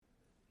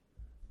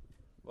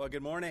Well,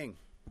 good morning.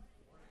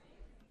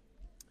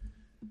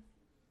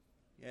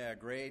 Yeah,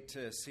 great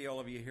to see all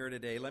of you here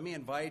today. Let me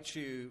invite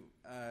you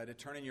to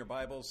turn in your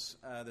Bibles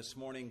this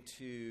morning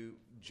to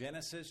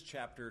Genesis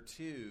chapter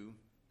 2.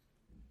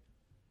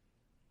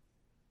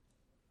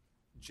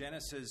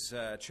 Genesis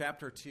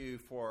chapter 2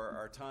 for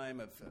our time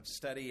of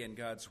study in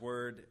God's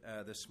Word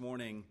this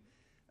morning.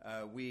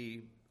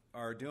 We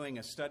are doing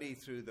a study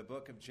through the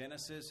book of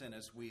Genesis, and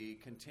as we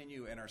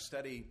continue in our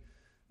study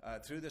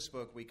through this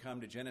book, we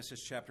come to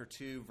Genesis chapter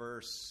 2,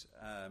 verse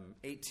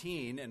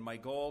 18, and my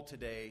goal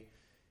today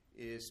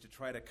is to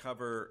try to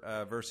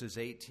cover verses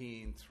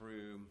 18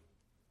 through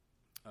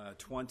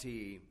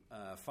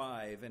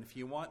 25. And if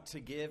you want to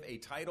give a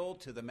title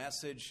to the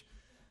message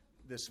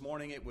this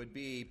morning, it would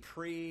be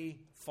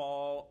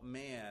Pre-Fall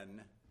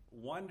Man,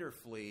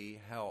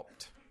 Wonderfully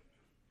Helped.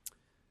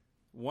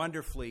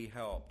 Wonderfully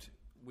Helped.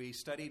 We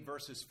studied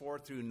verses 4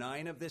 through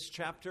 9 of this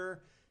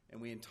chapter, and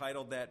we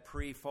entitled that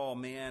Pre-Fall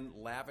Man,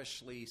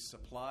 Lavishly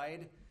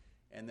Supplied.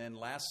 And then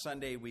last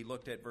Sunday we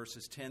looked at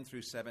verses 10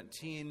 through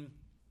 17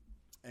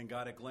 and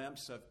got a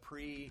glimpse of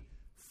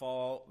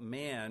pre-fall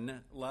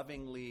man,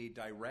 lovingly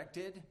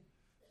directed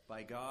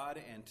by God.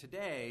 And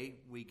today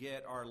we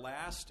get our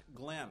last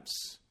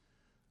glimpse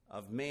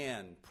of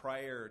man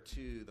prior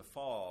to the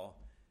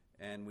fall,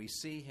 and we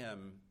see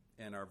him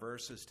in our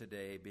verses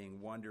today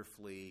being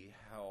wonderfully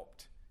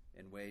helped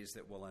in ways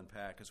that we'll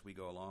unpack as we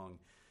go along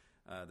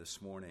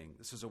this morning.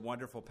 This is a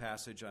wonderful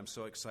passage. I'm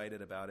so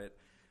excited about it.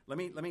 Let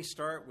me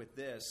start with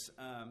this.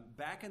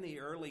 Back in the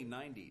early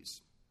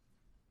 90s,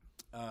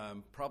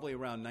 probably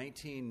around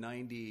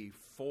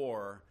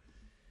 1994,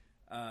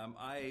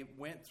 I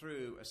went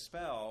through a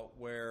spell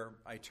where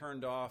I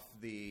turned off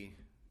the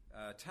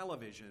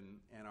television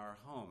in our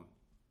home.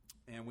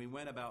 And we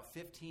went about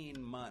 15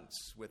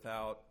 months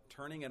without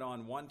turning it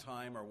on one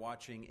time or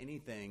watching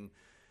anything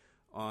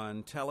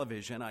on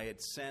television. I had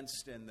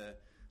sensed in the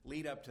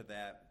lead up to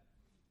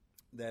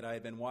that I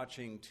had been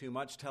watching too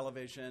much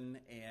television,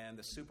 and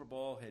the Super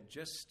Bowl had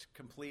just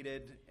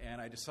completed, and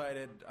I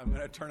decided I'm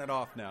going to turn it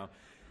off now.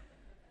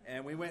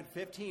 And we went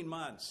 15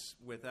 months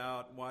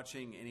without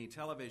watching any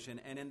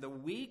television. And in the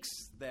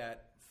weeks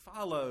that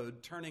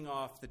followed turning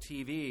off the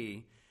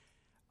TV,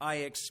 I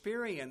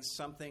experienced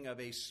something of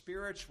a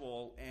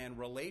spiritual and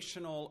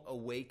relational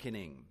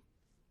awakening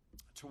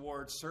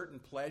towards certain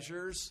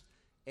pleasures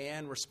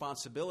and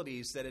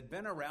responsibilities that had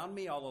been around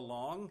me all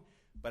along,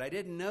 but I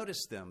didn't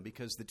notice them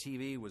because the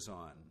TV was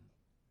on.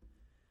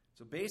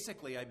 So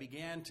basically, I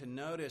began to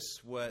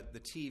notice what the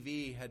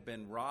TV had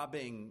been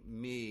robbing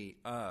me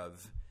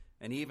of,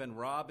 and even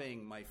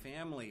robbing my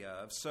family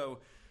of. So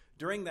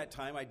during that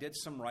time, I did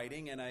some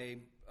writing,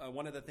 and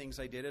one of the things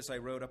I did is I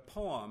wrote a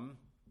poem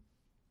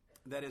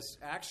that is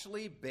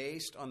actually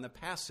based on the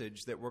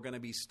passage that we're going to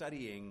be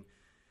studying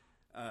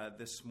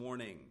this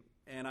morning.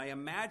 And I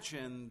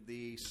imagine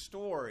the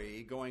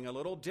story going a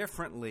little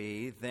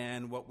differently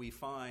than what we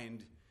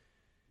find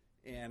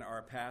in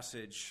our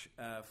passage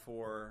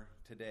for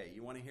today.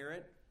 You want to hear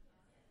it?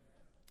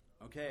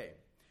 Okay.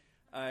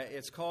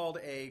 It's called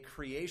A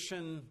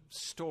Creation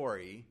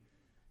Story,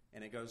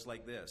 and it goes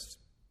like this.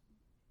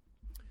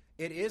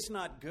 "It is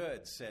not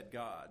good, said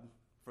God,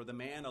 for the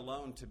man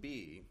alone to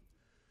be,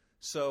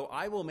 so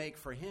I will make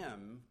for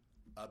him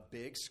a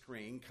big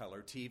screen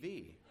color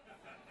TV.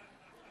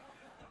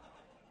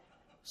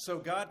 So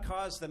God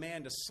caused the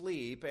man to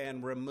sleep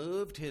and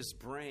removed his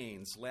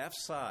brain's left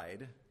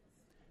side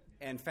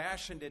and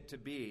fashioned it to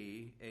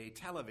be a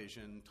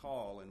television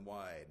tall and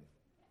wide.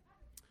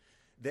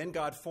 Then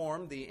God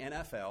formed the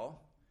NFL,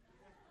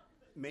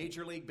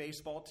 Major League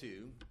Baseball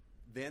too,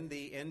 then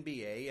the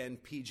NBA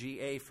and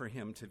PGA for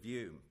him to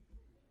view.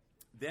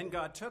 Then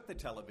God took the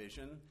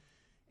television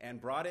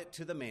and brought it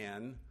to the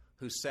man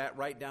who sat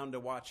right down to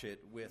watch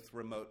it with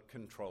remote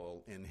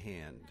control in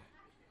hand.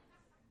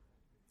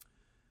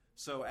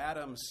 So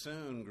Adam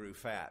soon grew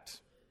fat,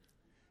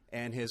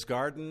 and his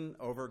garden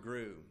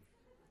overgrew.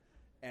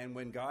 And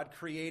when God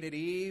created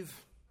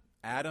Eve,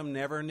 Adam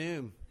never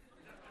knew.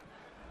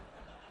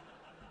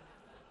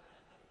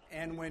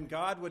 And when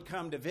God would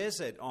come to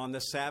visit on the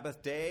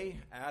Sabbath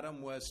day,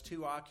 Adam was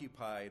too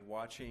occupied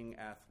watching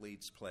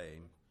athletes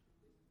play.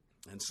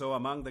 And so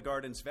among the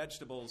garden's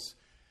vegetables,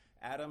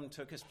 Adam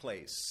took his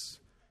place.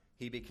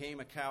 He became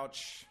a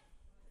couch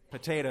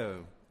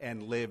potato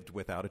and lived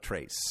without a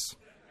trace."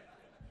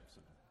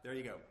 So, there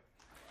you go.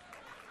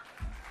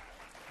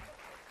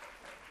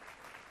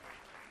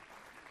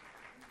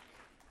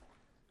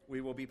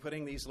 We will be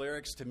putting these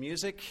lyrics to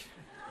music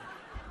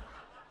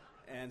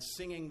and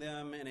singing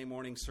them in a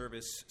morning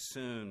service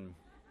soon.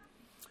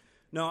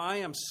 No, I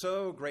am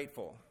so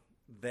grateful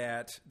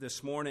that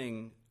this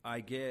morning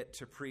I get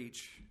to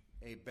preach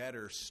a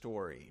better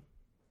story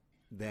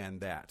than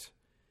that.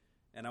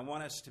 And I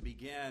want us to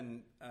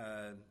begin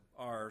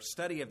our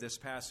study of this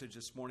passage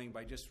this morning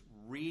by just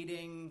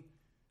reading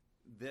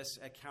this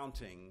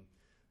accounting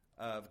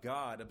of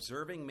God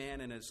observing man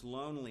in his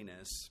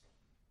loneliness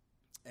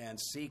and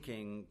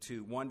seeking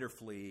to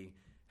wonderfully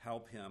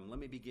help him. Let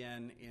me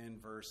begin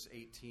in verse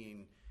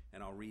 18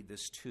 and I'll read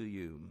this to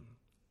you.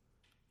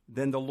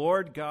 Then the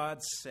Lord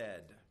God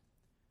said,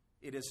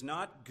 "It is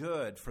not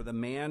good for the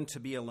man to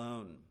be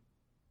alone.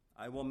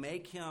 I will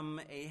make him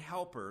a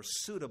helper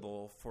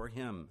suitable for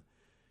him."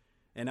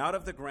 And out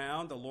of the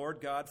ground the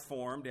Lord God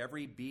formed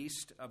every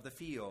beast of the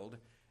field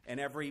and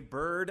every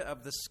bird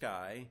of the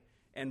sky,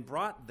 and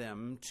brought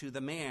them to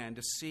the man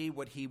to see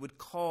what he would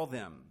call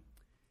them.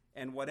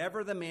 And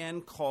whatever the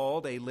man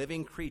called a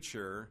living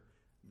creature,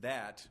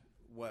 that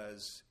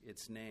was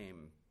its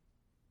name.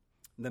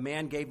 The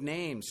man gave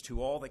names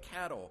to all the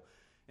cattle,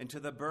 and to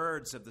the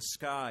birds of the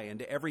sky, and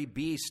to every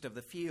beast of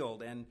the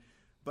field.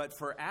 But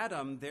for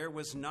Adam there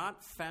was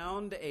not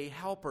found a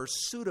helper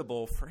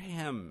suitable for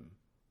him.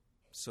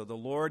 So the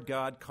Lord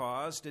God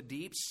caused a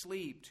deep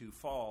sleep to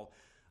fall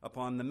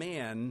upon the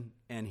man,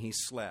 and he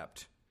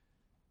slept.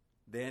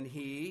 Then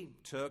he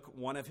took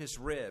one of his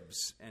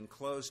ribs and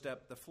closed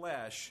up the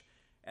flesh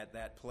at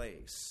that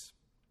place.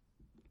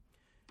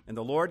 And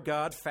the Lord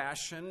God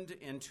fashioned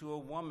into a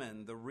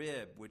woman the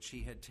rib which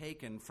he had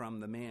taken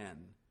from the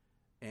man,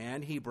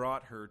 and he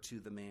brought her to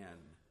the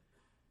man.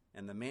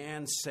 And the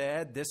man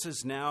said, "This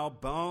is now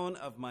bone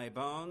of my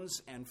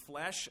bones and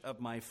flesh of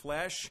my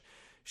flesh.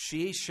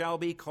 She shall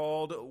be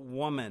called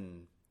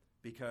woman,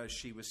 because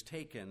she was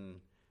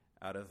taken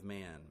out of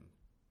man.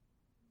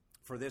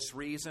 For this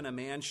reason a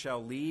man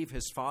shall leave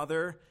his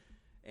father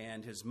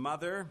and his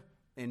mother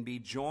and be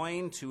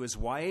joined to his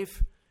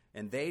wife,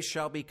 and they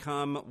shall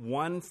become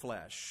one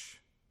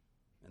flesh.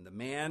 And the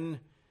man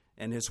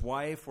and his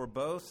wife were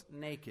both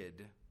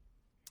naked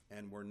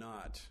and were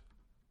not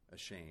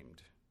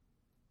ashamed."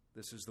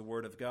 This is the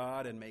word of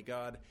God, and may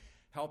God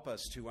help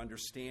us to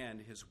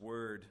understand his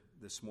word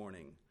this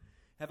morning.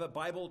 I have a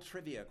Bible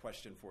trivia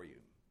question for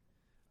you.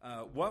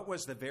 What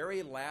was the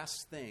very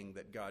last thing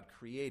that God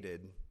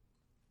created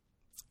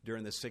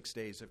during the 6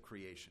 days of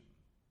creation?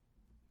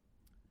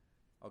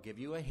 I'll give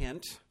you a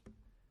hint.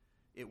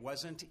 It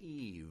wasn't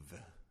Eve.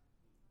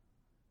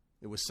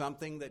 It was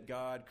something that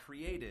God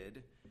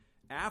created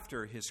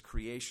after his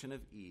creation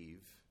of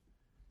Eve.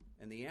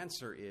 And the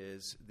answer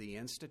is the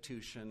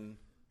institution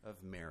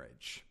of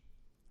marriage.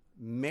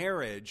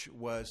 Marriage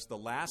was the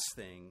last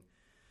thing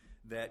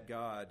that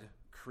God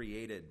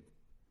created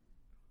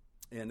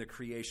in the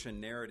creation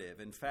narrative.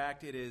 In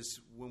fact, it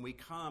is when we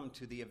come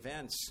to the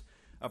events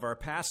of our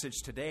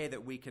passage today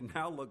that we can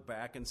now look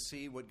back and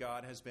see what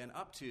God has been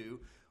up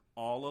to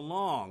all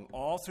along.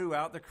 All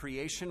throughout the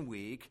creation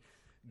week,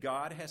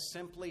 God has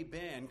simply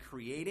been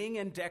creating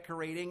and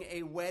decorating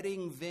a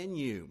wedding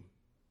venue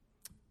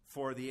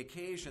for the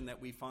occasion that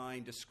we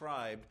find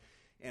described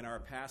in our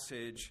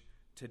passage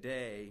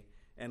today.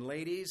 And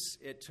ladies,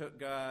 it took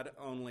God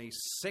only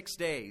 6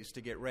 days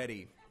to get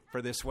ready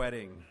for this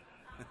wedding,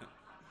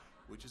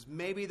 which is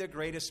maybe the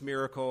greatest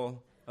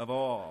miracle of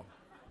all.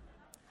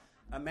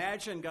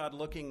 Imagine God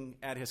looking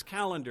at his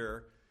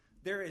calendar.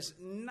 There is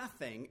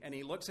nothing, and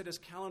he looks at his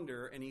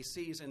calendar and he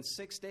sees in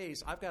 6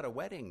 days, I've got a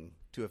wedding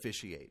to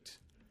officiate.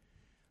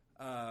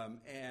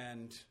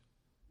 And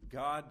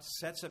God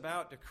sets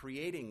about to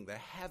creating the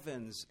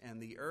heavens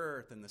and the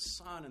earth and the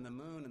sun and the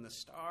moon and the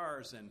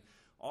stars and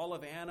all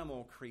of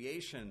animal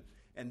creation.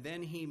 And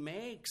then he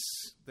makes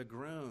the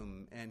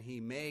groom and he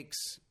makes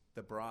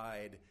the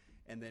bride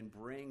and then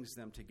brings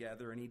them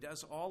together. And he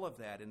does all of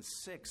that in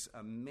 6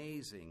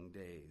 amazing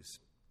days.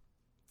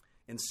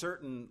 In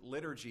certain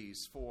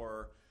liturgies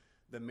for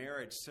the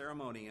marriage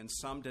ceremony in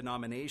some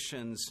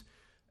denominations,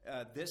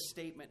 this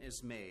statement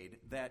is made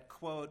that,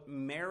 quote,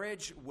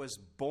 "Marriage was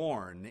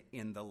born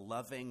in the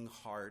loving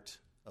heart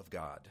of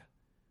God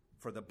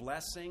for the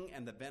blessing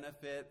and the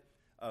benefit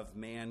of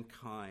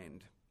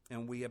mankind."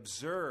 And we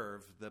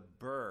observe the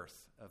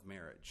birth of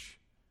marriage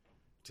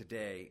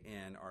today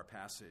in our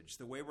passage.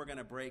 The way we're going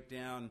to break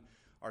down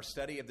our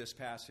study of this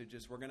passage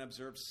is we're going to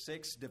observe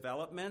 6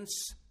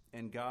 developments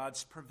in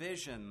God's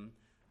provision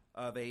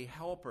of a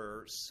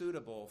helper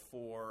suitable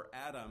for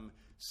Adam.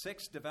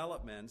 6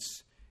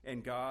 developments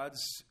in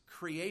God's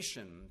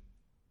creation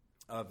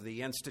of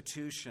the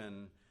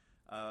institution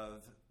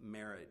of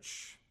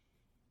marriage.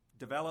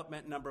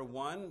 Development number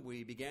 1,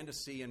 we began to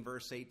see in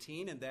verse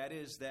 18, and that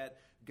is that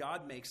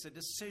God makes a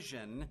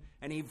decision,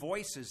 and he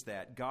voices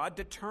that. God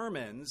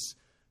determines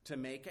to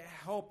make a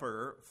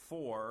helper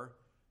for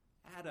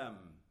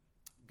Adam.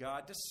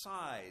 God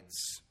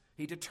decides.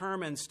 He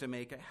determines to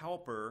make a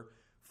helper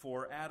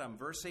for Adam.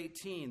 Verse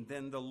 18,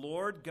 "Then the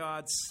Lord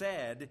God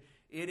said,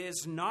 'It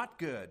is not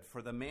good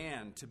for the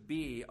man to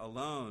be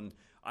alone.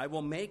 I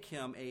will make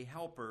him a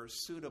helper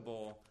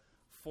suitable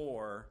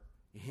for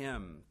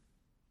him.'"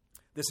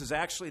 This is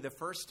actually the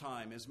first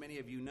time, as many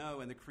of you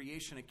know, in the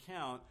creation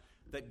account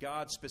that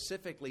God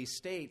specifically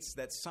states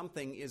that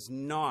something is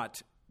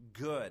not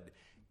good.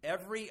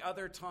 Every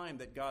other time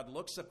that God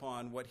looks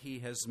upon what he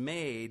has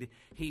made,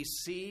 he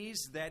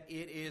sees that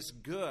it is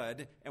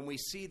good, and we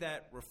see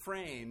that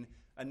refrain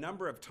a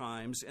number of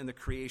times in the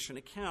creation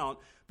account.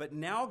 But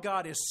now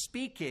God is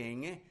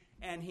speaking,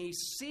 and he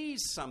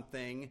sees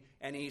something,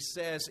 and he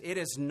says, "It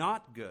is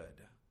not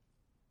good."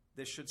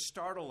 This should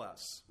startle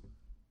us.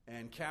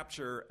 and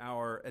capture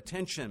our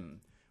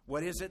attention.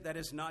 What is it that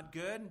is not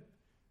good?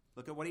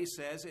 Look at what he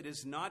says. It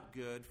is not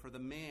good for the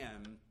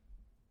man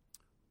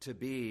to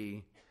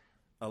be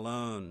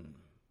alone.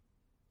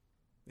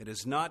 It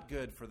is not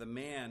good for the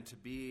man to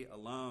be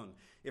alone.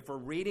 If we're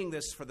reading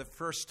this for the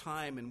first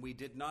time and we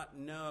did not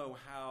know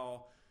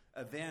how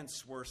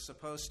events were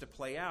supposed to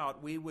play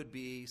out, we would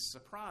be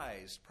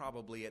surprised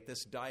probably at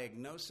this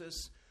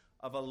diagnosis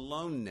of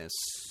aloneness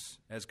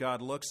as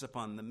God looks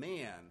upon the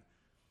man.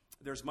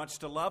 There's much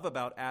to love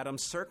about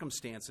Adam's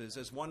circumstances.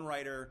 As one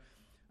writer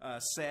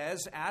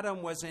says,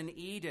 Adam was in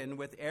Eden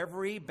with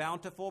every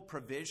bountiful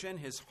provision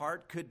his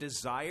heart could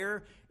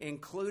desire,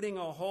 including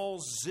a whole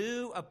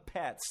zoo of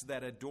pets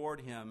that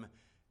adored him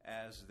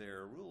as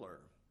their ruler.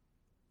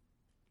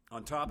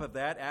 On top of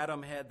that,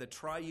 Adam had the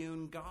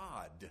triune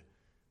God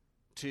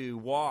to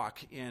walk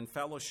in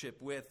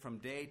fellowship with from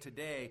day to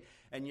day.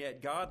 And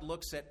yet God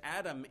looks at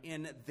Adam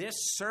in this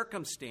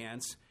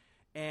circumstance,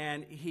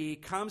 and he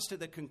comes to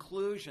the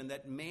conclusion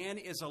that man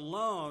is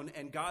alone,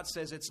 and God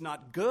says it's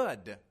not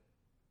good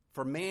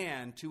for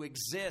man to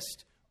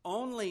exist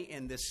only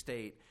in this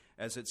state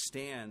as it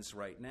stands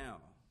right now.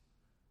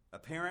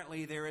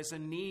 Apparently, there is a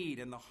need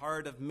in the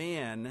heart of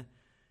man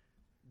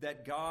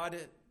that God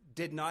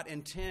did not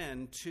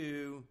intend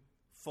to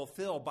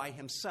fulfill by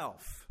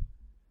himself,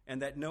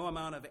 and that no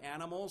amount of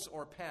animals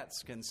or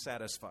pets can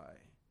satisfy.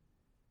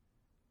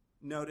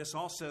 Notice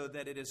also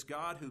that it is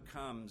God who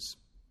comes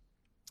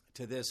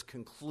to this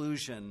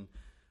conclusion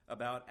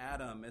about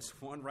Adam. As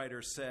one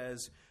writer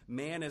says,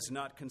 man is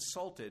not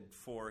consulted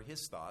for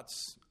his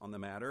thoughts on the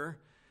matter.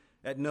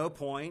 At no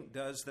point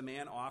does the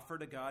man offer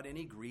to God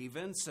any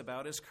grievance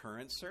about his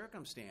current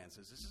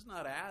circumstances. This is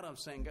not Adam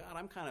saying, God,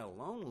 I'm kind of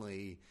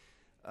lonely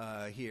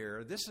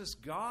here. This is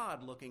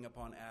God looking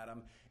upon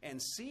Adam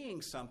and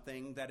seeing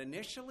something that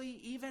initially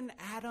even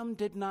Adam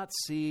did not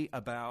see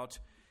about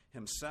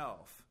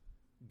himself.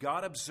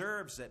 God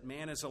observes that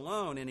man is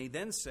alone, and he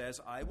then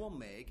says, I will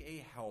make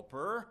a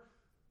helper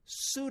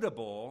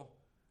suitable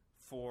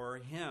for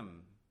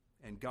him.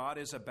 And God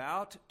is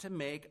about to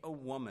make a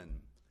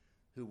woman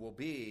who will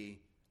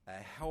be a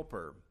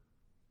helper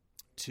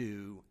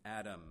to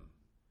Adam.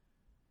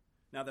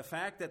 Now, the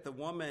fact that the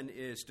woman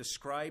is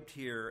described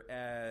here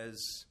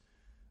as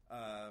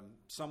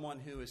someone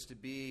who is to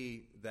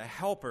be the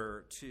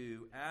helper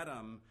to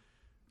Adam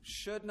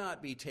should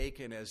not be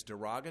taken as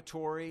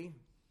derogatory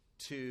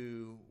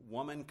to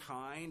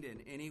womankind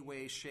in any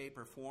way, shape,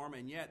 or form.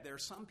 And yet there are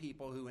some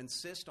people who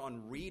insist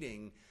on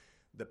reading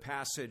the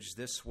passage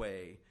this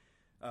way.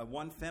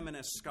 One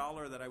feminist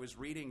scholar that I was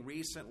reading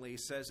recently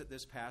says that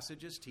this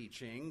passage is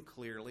teaching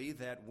clearly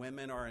that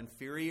women are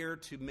inferior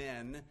to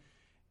men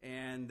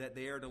and that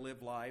they are to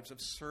live lives of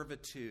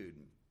servitude.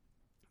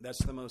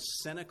 That's the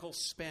most cynical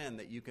spin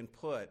that you can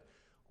put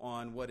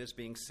on what is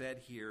being said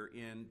here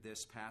in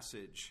this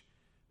passage.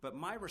 But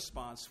my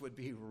response would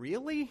be,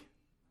 really?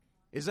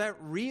 Is that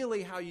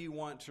really how you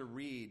want to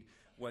read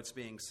what's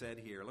being said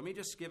here? Let me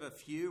just give a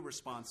few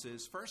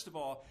responses. First of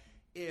all,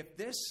 if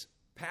this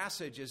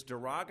passage is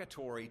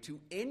derogatory to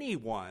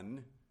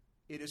anyone,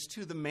 it is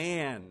to the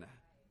man.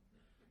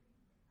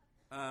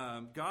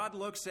 God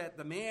looks at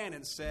the man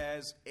and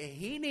says,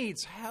 he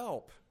needs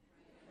help.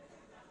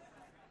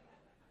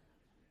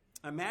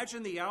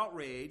 Imagine the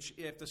outrage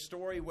if the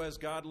story was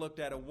God looked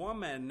at a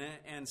woman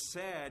and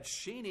said,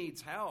 she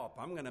needs help.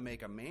 I'm going to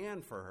make a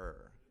man for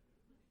her.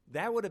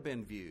 That would have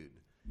been viewed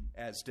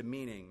as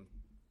demeaning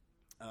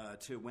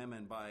to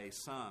women by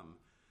some.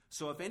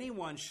 So if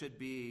anyone should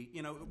be,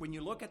 when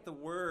you look at the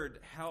word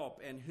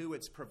help and who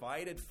it's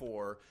provided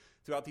for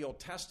throughout the Old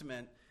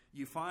Testament,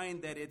 you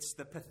find that it's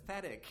the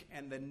pathetic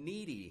and the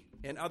needy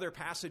in other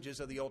passages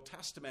of the Old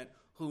Testament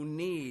who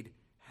need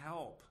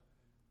help.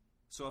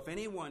 So if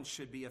anyone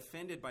should be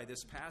offended by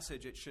this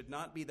passage, it should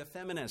not be the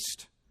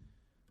feminist.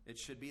 It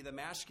should be the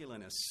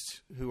masculinists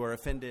who are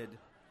offended.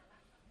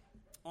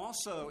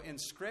 Also, in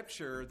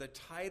Scripture, the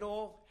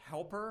title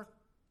helper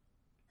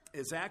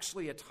is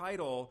actually a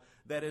title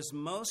that is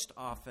most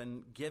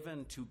often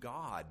given to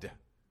God,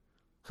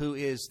 who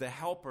is the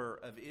helper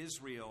of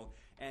Israel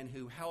and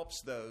who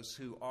helps those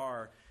who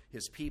are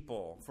his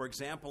people. For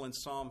example, in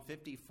Psalm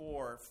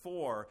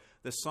 54:4,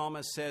 the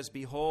psalmist says,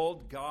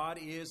 "Behold, God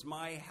is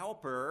my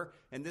helper."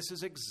 And this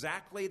is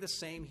exactly the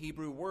same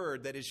Hebrew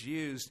word that is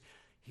used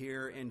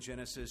here in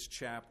Genesis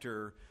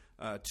chapter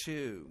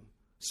 2.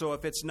 So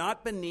if it's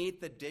not beneath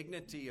the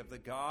dignity of the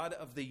God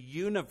of the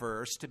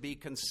universe to be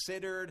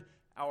considered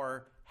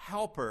our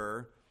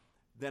helper,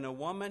 then a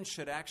woman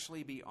should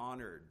actually be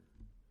honored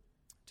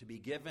to be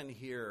given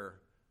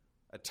here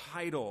a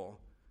title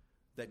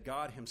that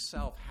God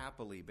himself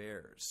happily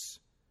bears.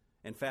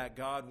 In fact,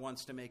 God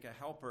wants to make a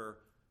helper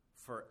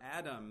for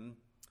Adam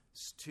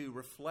to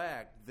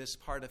reflect this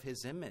part of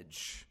his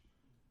image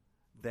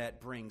that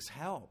brings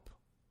help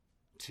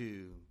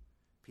to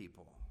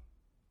people.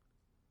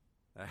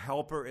 A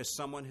helper is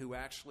someone who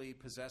actually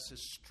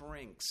possesses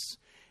strengths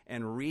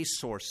and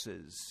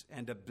resources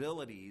and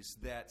abilities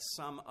that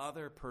some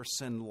other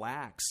person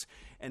lacks.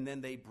 And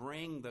then they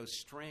bring those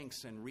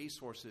strengths and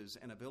resources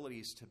and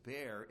abilities to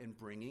bear in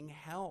bringing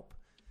help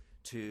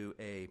to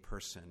a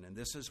person. And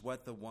this is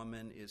what the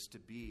woman is to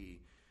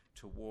be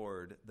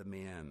toward the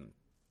man.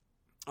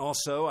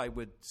 Also, I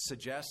would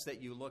suggest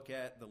that you look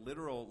at the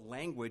literal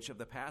language of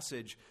the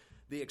passage.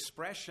 The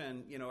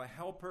expression, a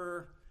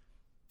helper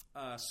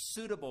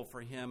suitable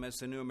for him, as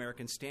the New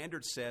American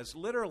Standard says,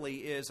 literally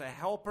is a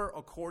helper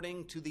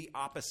according to the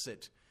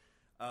opposite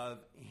of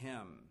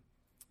him.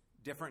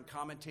 Different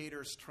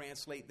commentators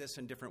translate this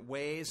in different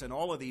ways, and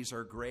all of these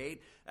are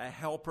great. A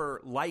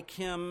helper like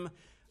him,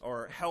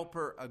 or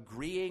helper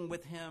agreeing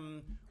with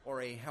him,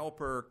 or a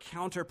helper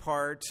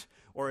counterpart,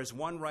 or as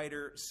one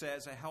writer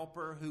says, a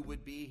helper who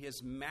would be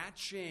his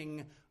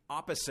matching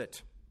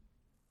opposite.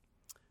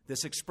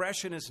 This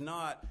expression is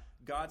not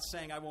God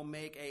saying, I will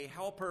make a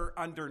helper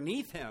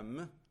underneath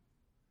him,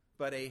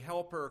 but a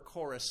helper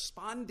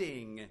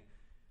corresponding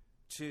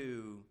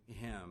to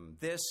him.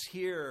 This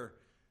here,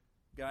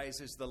 guys,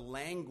 is the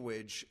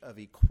language of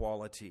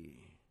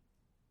equality.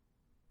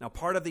 Now,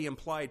 part of the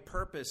implied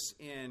purpose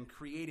in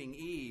creating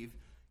Eve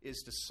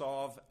is to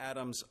solve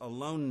Adam's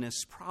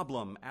aloneness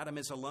problem. Adam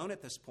is alone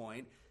at this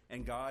point,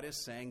 and God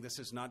is saying this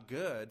is not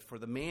good for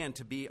the man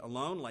to be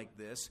alone like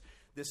this.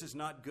 This is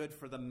not good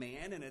for the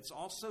man, and it's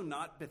also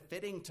not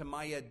befitting to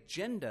my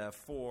agenda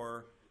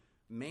for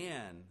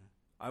man.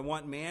 I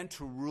want man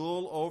to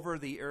rule over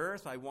the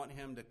earth. I want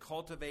him to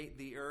cultivate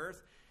the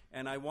earth,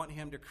 and I want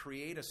him to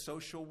create a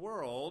social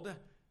world,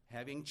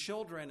 having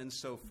children and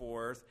so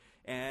forth.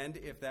 And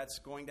if that's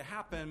going to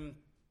happen,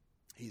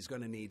 he's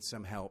going to need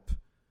some help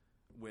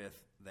with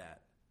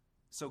that.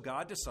 So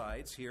God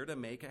decides here to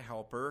make a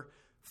helper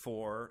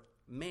for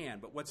man.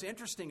 But what's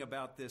interesting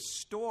about this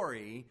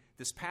story,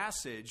 this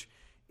passage,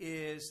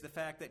 is the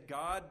fact that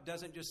God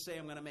doesn't just say,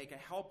 I'm going to make a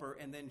helper,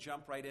 and then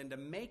jump right into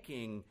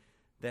making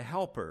the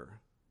helper.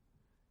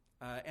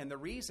 And the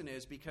reason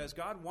is because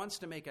God wants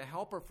to make a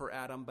helper for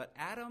Adam, but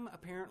Adam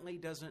apparently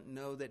doesn't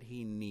know that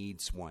he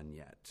needs one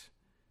yet.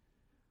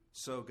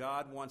 So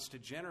God wants to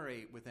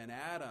generate within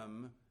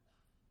Adam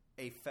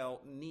a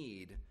felt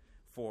need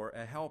for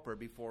a helper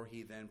before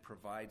he then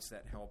provides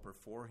that helper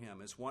for him.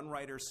 As one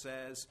writer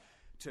says,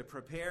 to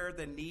prepare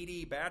the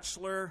needy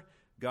bachelor,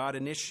 God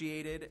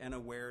initiated an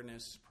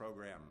awareness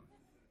program.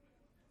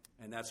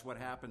 And that's what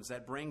happens.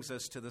 That brings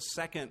us to the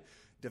second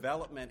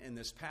development in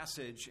this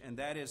passage, and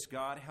that is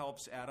God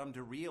helps Adam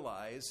to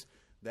realize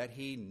that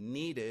he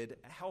needed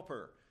a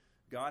helper.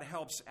 God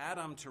helps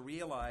Adam to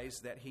realize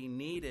that he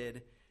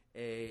needed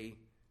a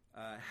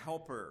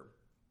helper.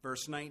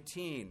 Verse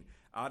 19,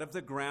 out of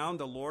the ground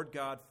the Lord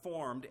God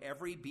formed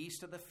every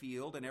beast of the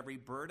field and every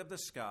bird of the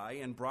sky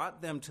and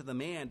brought them to the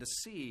man to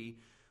see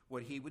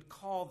what he would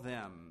call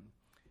them.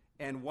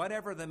 And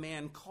whatever the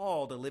man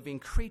called a living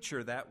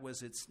creature, that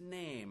was its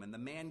name. And the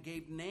man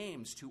gave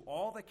names to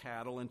all the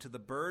cattle and to the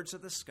birds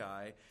of the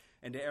sky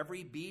and to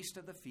every beast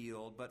of the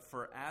field. But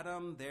for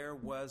Adam there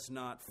was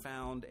not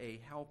found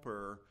a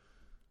helper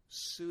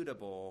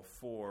suitable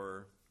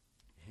for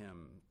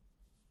him.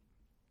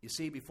 You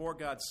see, before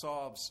God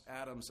solves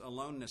Adam's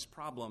aloneness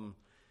problem,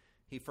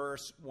 he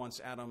first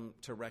wants Adam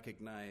to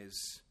recognize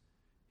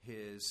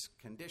his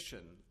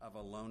condition of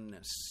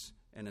aloneness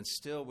and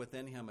instill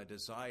within him a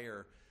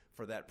desire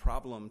for that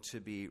problem to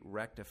be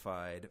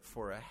rectified,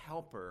 for a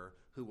helper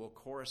who will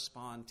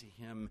correspond to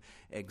him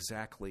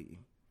exactly.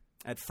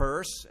 At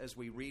first, as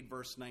we read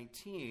verse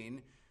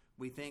 19,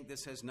 we think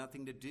this has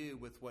nothing to do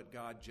with what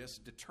God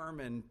just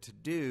determined to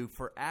do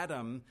for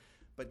Adam.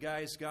 But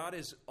guys, God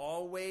is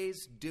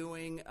always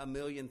doing a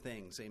million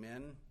things,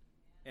 amen?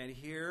 And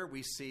here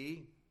we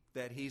see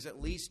that he's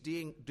at least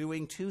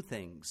doing two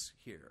things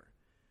here.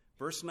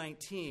 Verse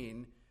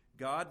 19,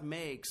 God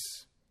makes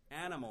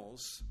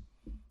animals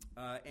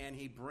and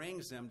he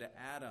brings them to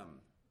Adam.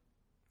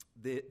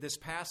 This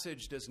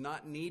passage does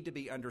not need to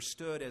be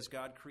understood as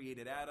God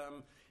created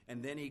Adam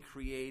and then he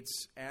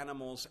creates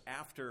animals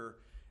after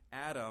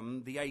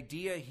Adam. The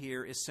idea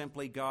here is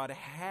simply God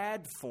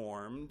had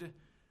formed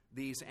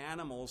these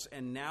animals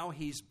and now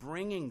he's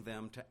bringing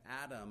them to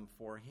Adam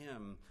for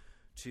him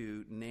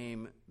to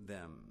name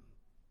them.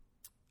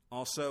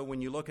 Also,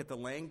 when you look at the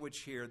language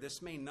here,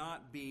 this may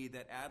not be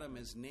that Adam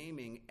is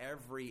naming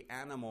every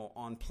animal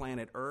on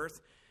planet Earth.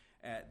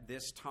 At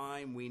this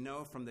time, we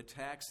know from the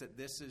text that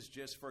this is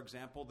just, for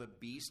example, the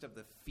beast of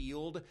the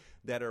field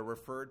that are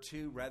referred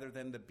to rather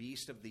than the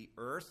beast of the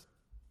earth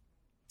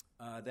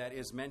that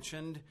is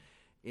mentioned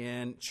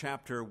in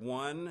chapter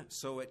 1.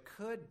 So it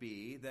could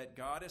be that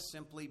God is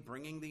simply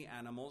bringing the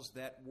animals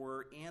that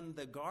were in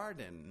the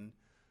garden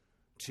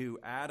to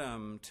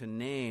Adam to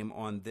name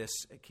on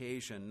this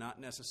occasion, not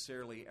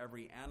necessarily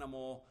every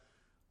animal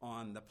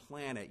on the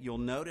planet. You'll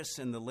notice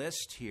in the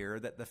list here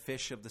that the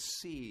fish of the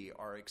sea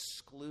are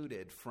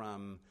excluded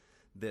from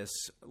this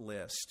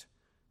list.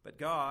 But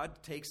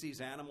God takes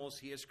these animals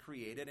he has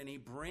created and he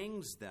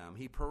brings them,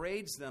 he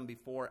parades them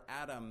before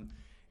Adam,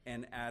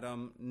 and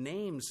Adam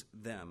names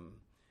them.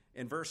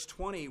 In verse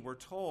 20, we're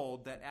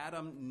told that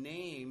Adam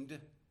named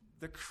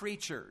the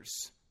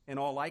creatures. In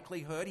all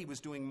likelihood, he was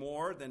doing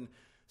more than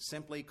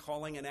simply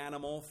calling an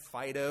animal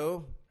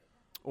Fido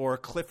or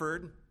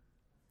Clifford.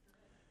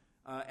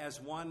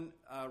 As one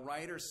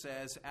writer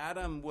says,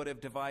 Adam would have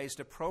devised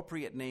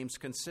appropriate names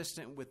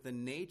consistent with the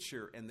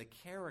nature and the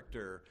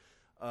character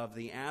of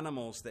the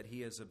animals that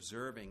he is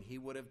observing. He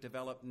would have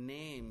developed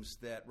names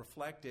that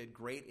reflected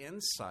great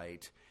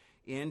insight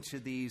into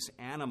these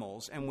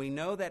animals. And we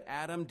know that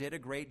Adam did a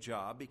great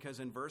job because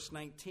in verse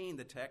 19,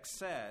 the text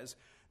says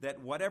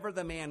that whatever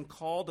the man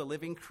called a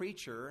living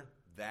creature,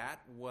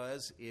 that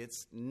was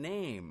its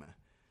name.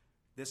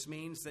 This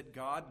means that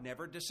God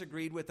never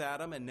disagreed with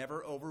Adam and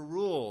never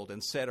overruled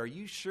and said, "Are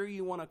you sure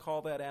you want to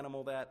call that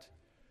animal that?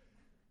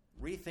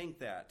 Rethink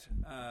that."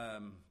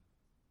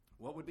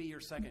 What would be your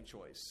second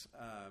choice?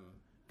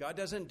 God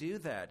doesn't do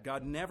that.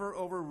 God never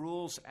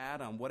overrules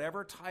Adam.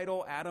 Whatever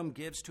title Adam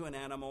gives to an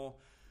animal,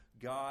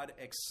 God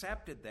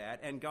accepted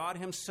that, and God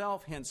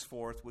himself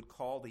henceforth would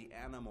call the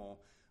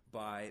animal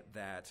by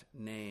that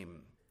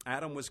name.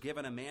 Adam was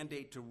given a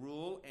mandate to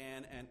rule,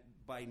 and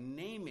by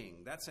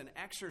naming, that's an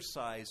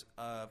exercise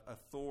of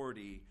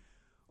authority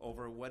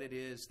over what it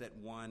is that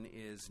one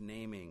is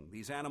naming.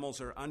 These animals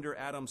are under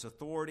Adam's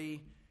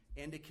authority,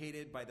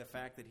 indicated by the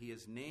fact that he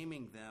is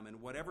naming them,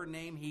 and whatever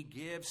name he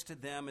gives to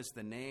them is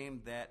the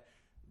name that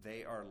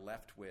they are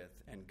left with.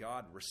 And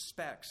God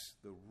respects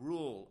the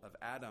rule of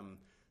Adam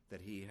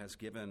that he has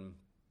given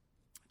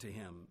to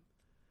him.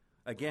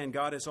 Again,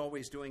 God is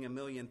always doing a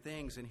million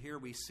things, and here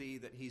we see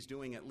that he's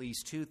doing at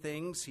least two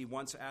things. He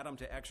wants Adam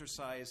to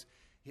exercise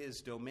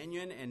his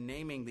dominion in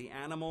naming the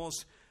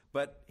animals,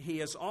 but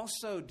he is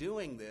also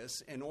doing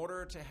this in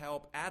order to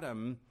help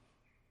Adam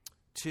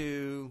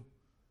to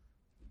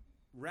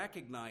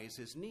recognize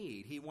his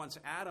need. He wants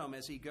Adam,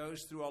 as he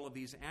goes through all of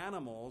these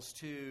animals,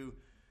 to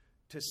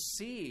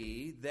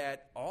see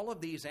that all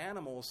of these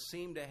animals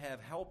seem to have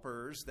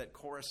helpers that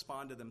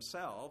correspond to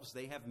themselves.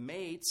 They have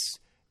mates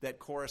that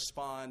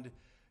correspond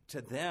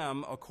to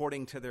them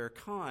according to their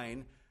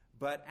kind,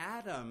 but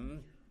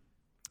Adam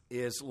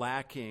is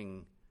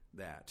lacking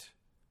that.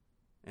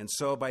 And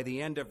so by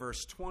the end of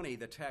verse 20,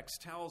 the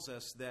text tells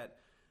us that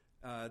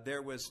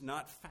there was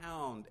not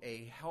found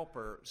a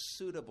helper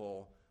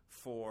suitable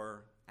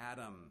for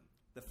Adam.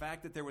 The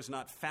fact that there was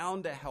not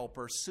found a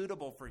helper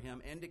suitable for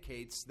him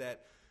indicates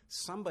that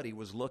somebody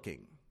was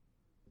looking.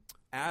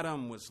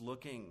 Adam was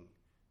looking.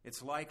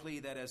 It's likely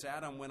that as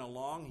Adam went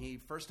along, he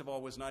first of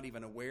all was not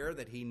even aware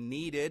that he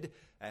needed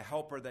a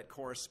helper that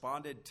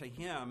corresponded to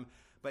him,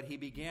 but he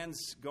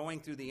begins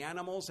going through the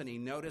animals and he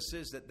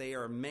notices that they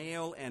are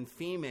male and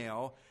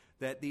female,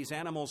 that these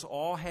animals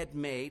all had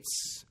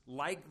mates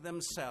like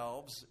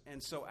themselves,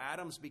 and so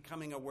Adam's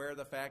becoming aware of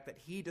the fact that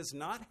he does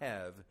not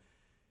have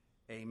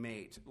a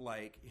mate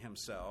like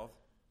himself.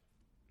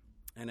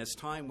 And as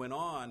time went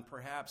on,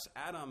 perhaps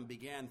Adam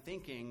began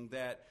thinking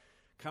that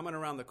coming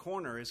around the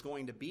corner is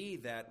going to be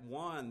that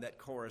one that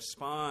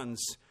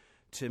corresponds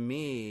to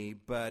me,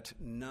 but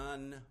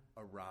none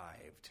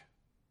arrived.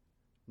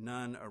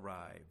 None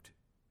arrived.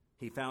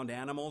 He found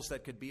animals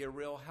that could be a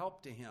real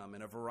help to him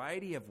in a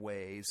variety of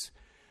ways,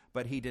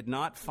 but he did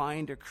not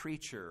find a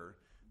creature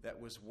that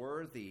was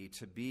worthy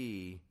to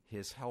be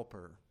his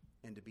helper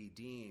and to be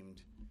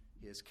deemed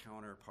his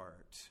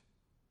counterpart.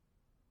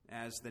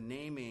 As the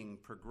naming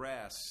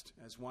progressed,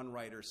 as one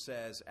writer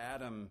says,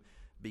 Adam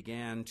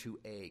began to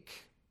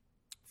ache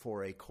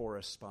for a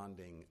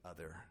corresponding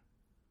other.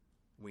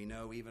 We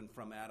know even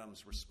from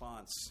Adam's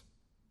response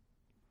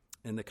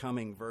in the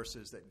coming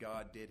verses that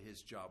God did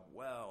his job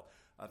well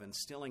of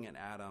instilling in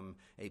Adam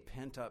a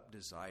pent-up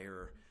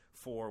desire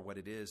for what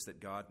it is that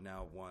God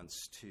now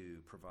wants to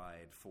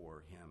provide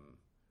for him.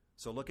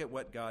 So look at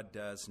what God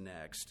does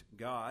next.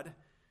 God,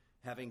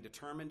 having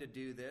determined to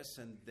do this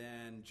and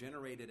then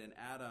generated in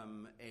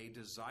Adam a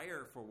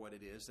desire for what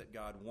it is that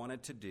God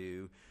wanted to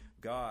do,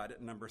 God,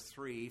 number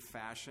 3,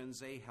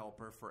 fashions a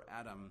helper for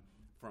Adam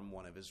from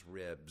one of his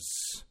ribs.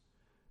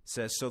 It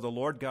says, "So the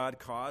Lord God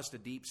caused a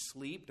deep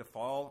sleep to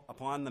fall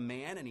upon the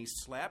man, and he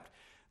slept.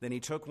 Then he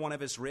took one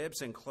of his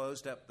ribs and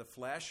closed up the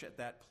flesh at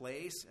that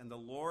place. And the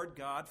Lord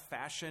God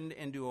fashioned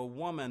into a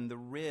woman the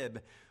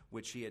rib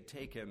which he had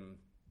taken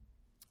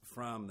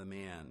from the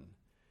man."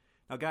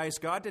 Now, guys,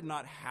 God did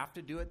not have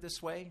to do it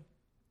this way,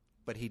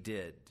 but he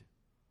did.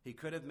 He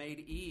could have made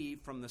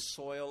Eve from the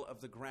soil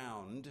of the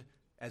ground,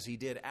 as he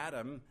did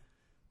Adam,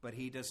 but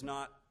he does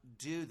not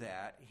do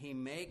that. He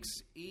makes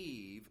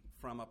Eve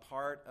from a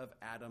part of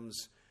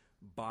Adam's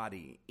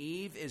body.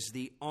 Eve is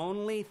the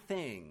only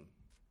thing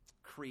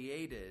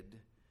created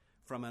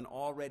from an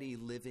already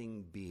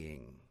living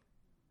being.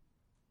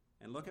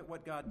 And look at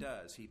what God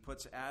does. He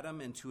puts Adam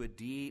into a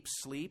deep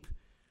sleep.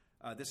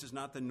 This is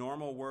not the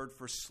normal word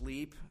for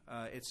sleep.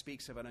 It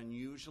speaks of an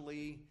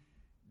unusually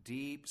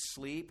deep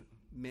sleep.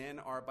 Men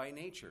are by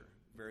nature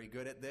very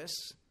good at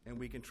this, and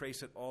we can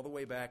trace it all the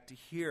way back to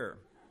here.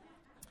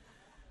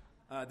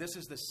 This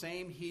is the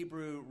same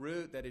Hebrew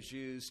root that is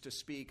used to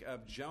speak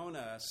of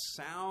Jonah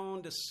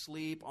sound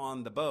asleep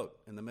on the boat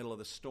in the middle of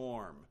the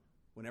storm.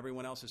 When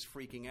everyone else is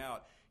freaking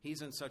out,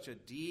 he's in such a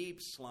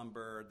deep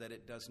slumber that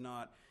it does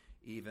not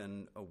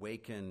even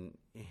awaken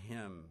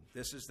him.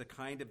 This is the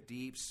kind of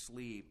deep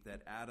sleep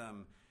that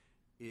Adam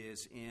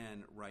is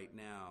in right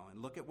now.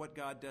 And look at what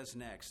God does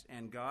next.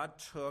 And God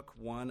took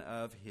one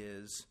of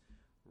his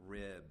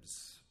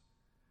ribs.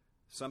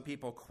 Some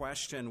people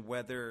question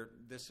whether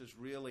this is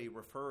really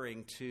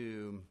referring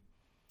to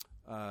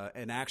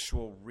an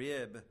actual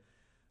rib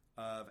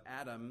of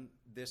Adam.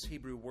 This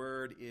Hebrew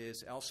word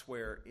is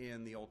elsewhere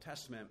in the Old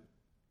Testament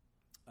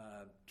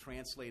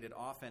translated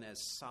often as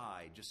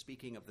side, just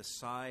speaking of the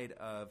side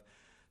of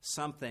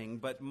something.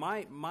 But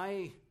my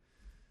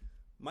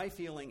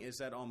feeling is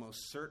that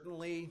almost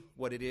certainly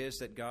what it is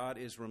that God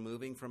is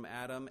removing from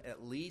Adam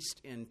at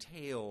least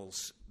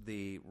entails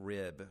the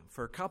rib,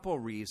 for a couple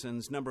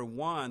reasons. Number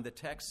one, the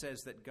text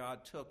says that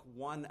God took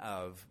one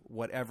of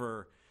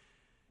whatever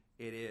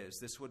it is.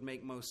 This would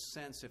make most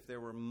sense if there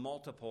were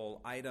multiple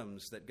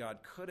items that God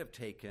could have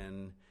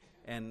taken,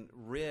 and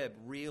rib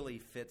really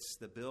fits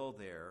the bill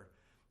there.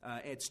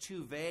 It's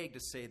too vague to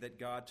say that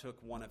God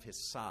took one of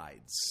his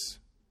sides.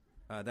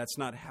 That's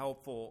not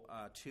helpful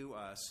to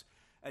us.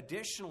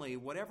 Additionally,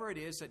 whatever it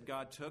is that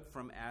God took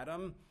from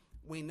Adam,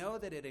 we know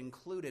that it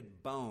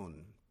included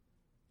bone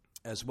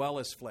as well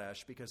as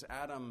flesh, because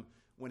Adam,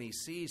 when he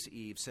sees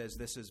Eve, says,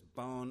 "This is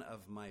bone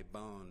of my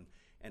bone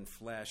and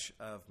flesh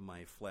of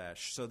my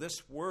flesh." So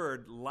this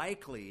word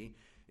likely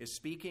is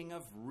speaking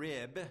of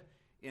rib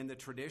in the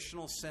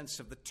traditional sense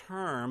of the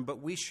term,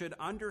 but we should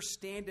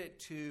understand it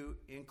to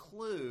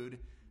include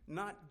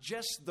not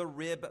just the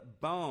rib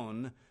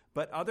bone,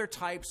 but other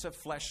types of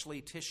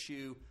fleshly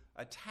tissue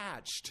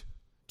attached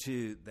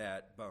to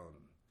that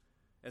bone.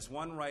 As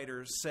one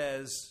writer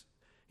says,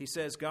 he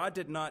says, God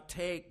did not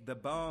take the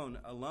bone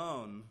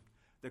alone.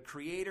 The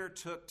Creator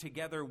took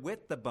together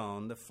with the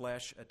bone the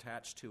flesh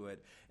attached to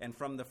it. And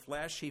from the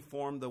flesh he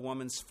formed the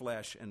woman's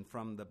flesh, and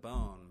from the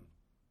bone,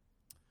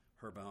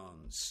 her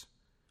bones.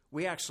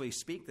 We actually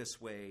speak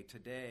this way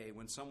today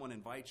when someone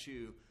invites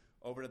you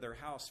over to their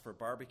house for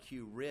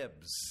barbecue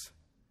ribs.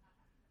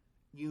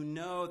 You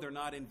know they're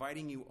not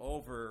inviting you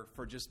over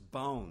for just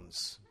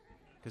bones,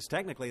 because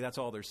technically that's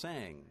all they're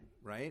saying,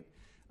 right?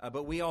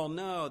 But we all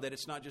know that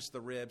it's not just the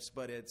ribs,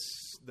 but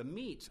it's the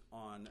meat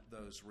on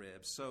those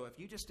ribs. So if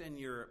you just in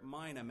your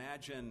mind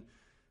imagine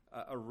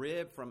a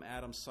rib from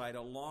Adam's side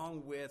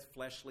along with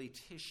fleshly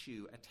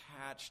tissue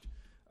attached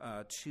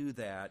to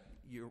that,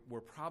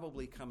 we're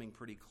probably coming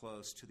pretty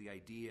close to the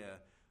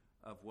idea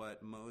of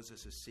what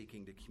Moses is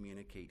seeking to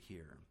communicate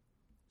here.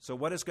 So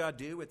what does God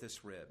do with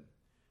this rib?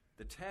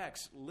 The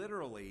text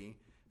literally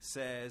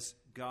says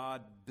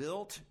God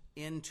built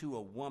into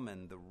a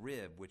woman the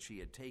rib which he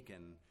had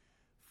taken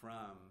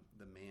from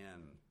the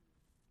man.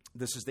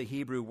 This is the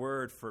Hebrew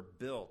word for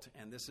built,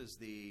 and this is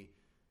the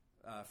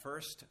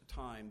first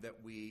time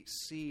that we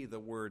see the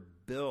word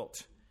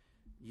built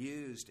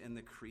used in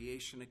the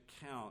creation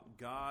account.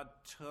 God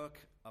took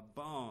a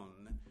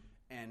bone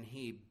and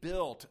he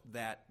built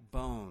that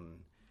bone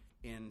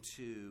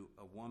into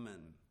a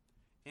woman.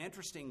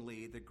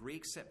 Interestingly, the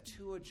Greek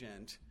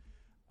Septuagint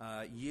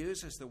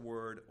uses the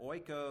word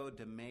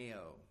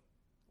oikodomeo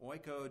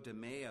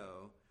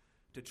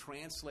to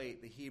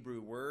translate the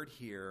Hebrew word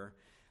here.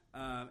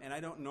 And I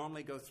don't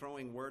normally go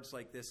throwing words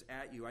like this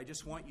at you. I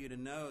just want you to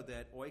know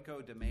that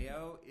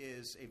oikodomeo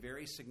is a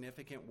very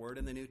significant word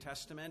in the New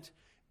Testament.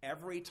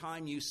 Every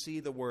time you see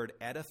the word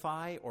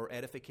edify or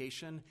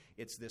edification,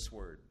 it's this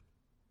word,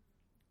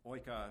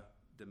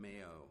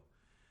 oikodomeo.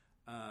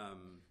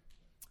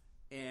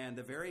 And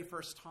the very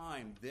first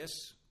time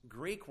this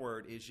Greek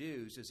word is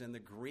used is in the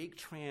Greek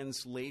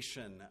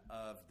translation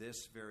of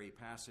this very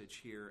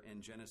passage here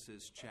in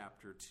Genesis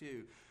chapter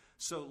 2.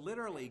 So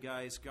literally,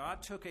 guys,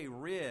 God took a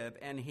rib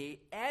and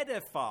he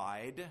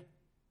edified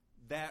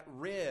that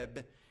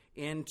rib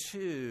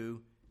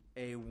into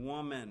a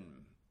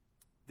woman.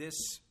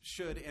 This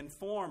should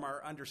inform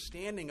our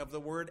understanding of the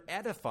word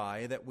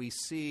edify that we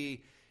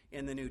see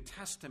in the New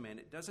Testament.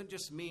 It doesn't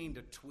just mean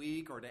to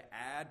tweak or to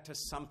add to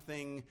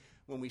something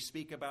when we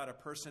speak about a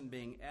person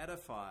being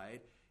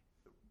edified.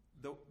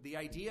 The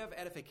idea of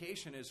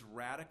edification is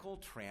radical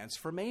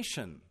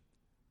transformation,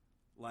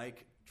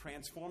 like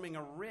transforming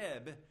a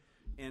rib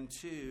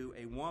into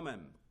a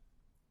woman.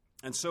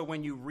 And so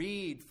when you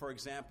read, for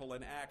example,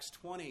 in Acts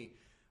 20,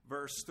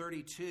 verse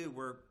 32,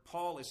 where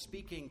Paul is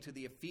speaking to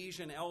the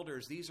Ephesian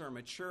elders, these are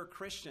mature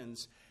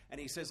Christians, and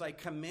he says, I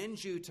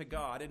commend you to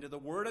God and to the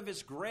word of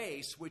his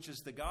grace, which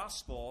is the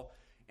gospel.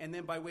 And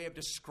then by way of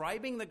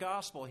describing the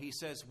gospel, he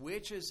says,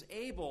 which is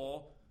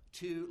able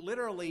to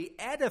literally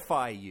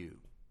edify you.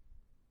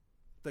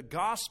 The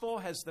gospel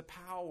has the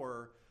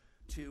power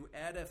to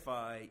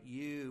edify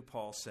you,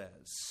 Paul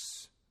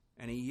says.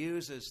 And he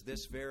uses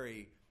this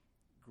very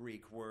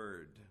Greek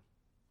word,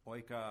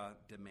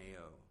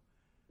 oikodomeo.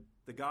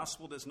 The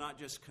gospel does not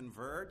just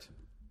convert,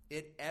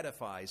 it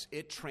edifies,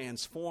 it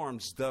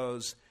transforms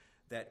those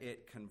that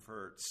it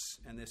converts.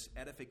 And this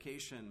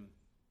edification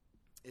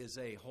is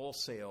a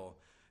wholesale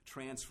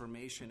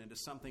transformation into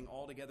something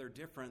altogether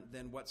different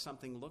than what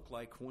something looked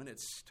like when it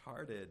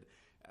started.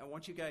 I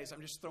want you guys,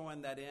 I'm just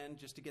throwing that in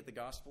just to get the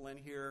gospel in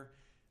here.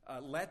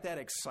 Let that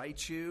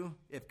excite you.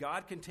 If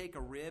God can take a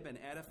rib and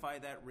edify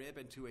that rib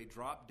into a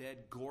drop-dead,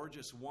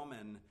 gorgeous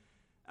woman,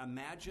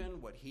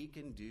 imagine what he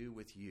can do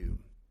with you.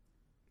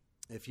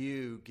 If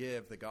you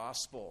give the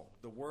gospel,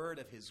 the word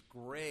of his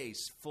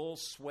grace, full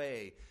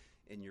sway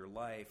in your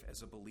life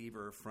as a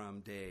believer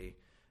from day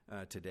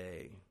to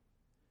day.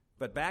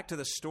 But back to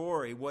the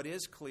story, what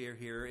is clear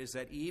here is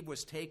that Eve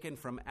was taken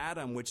from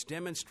Adam, which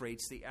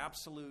demonstrates the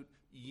absolute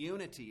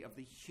unity of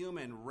the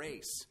human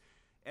race.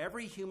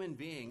 Every human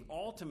being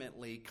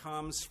ultimately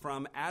comes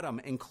from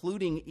Adam,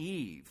 including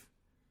Eve.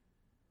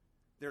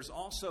 There's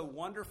also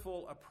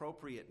wonderful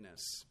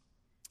appropriateness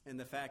in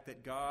the fact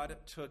that God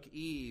took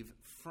Eve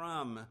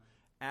from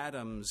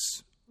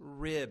Adam's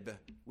rib,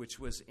 which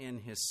was in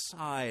his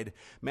side.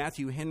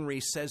 Matthew Henry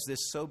says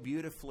this so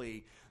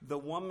beautifully. The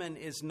woman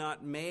is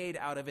not made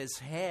out of his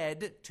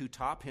head to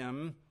top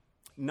him,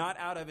 not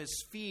out of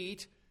his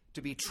feet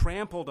to be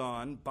trampled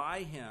on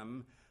by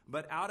him,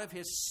 but out of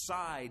his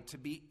side to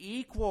be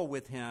equal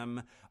with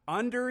him,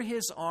 under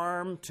his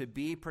arm to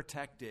be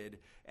protected,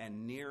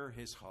 and near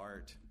his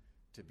heart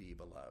to be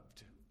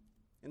beloved.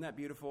 Isn't that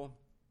beautiful?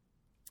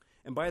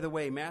 And by the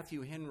way,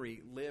 Matthew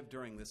Henry lived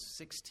during the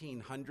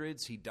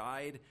 1600s. He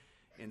died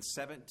in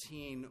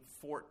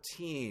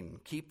 1714.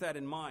 Keep that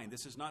in mind.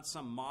 This is not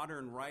some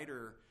modern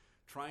writer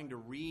trying to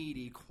read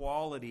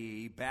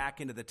equality back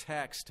into the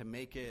text to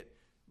make it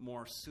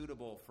more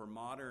suitable for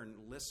modern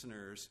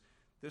listeners.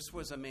 This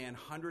was a man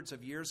hundreds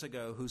of years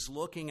ago who's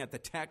looking at the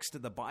text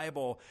of the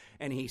Bible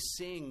and he's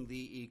seeing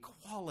the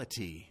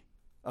equality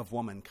of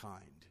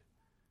womankind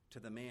to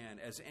the man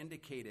as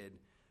indicated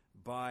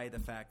by the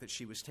fact that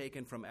she was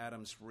taken from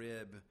Adam's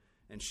rib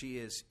and she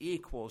is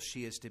equal,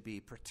 she is to be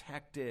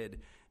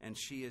protected, and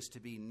she is to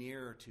be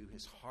near to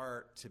his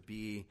heart to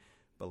be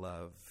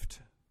beloved.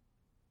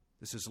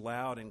 This is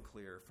loud and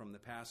clear from the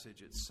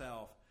passage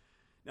itself.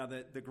 Now,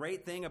 the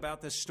great thing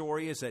about this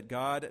story is that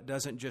God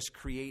doesn't just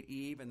create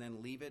Eve and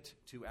then leave it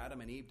to Adam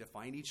and Eve to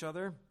find each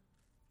other.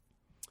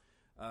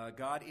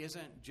 God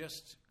isn't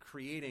just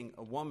creating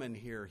a woman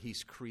here.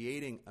 He's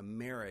creating a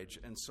marriage.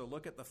 And so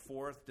look at the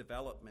fourth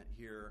development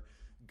here.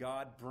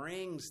 God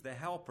brings the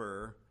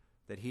helper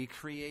that he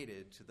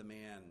created to the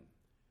man.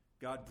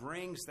 God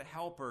brings the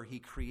helper he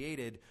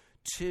created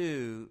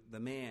to the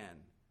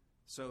man.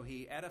 So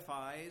he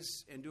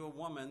edifies into a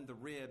woman the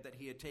rib that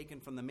he had taken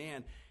from the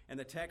man. And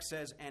the text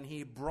says, and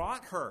he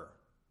brought her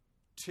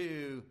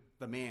to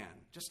the man.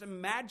 Just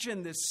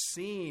imagine this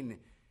scene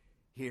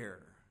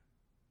here.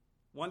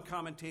 One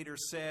commentator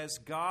says,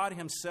 God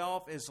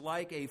himself is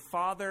like a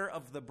father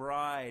of the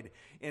bride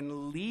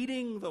in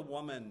leading the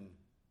woman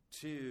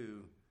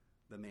to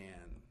the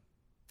man.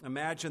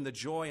 Imagine the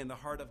joy in the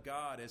heart of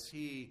God as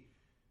he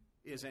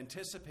is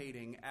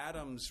anticipating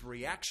Adam's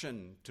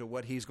reaction to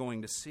what he's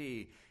going to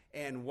see.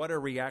 And what a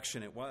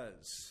reaction it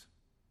was.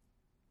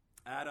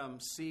 Adam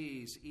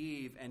sees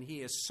Eve, and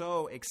he is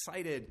so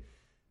excited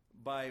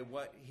by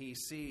what he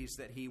sees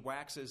that he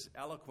waxes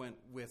eloquent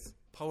with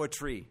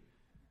poetry.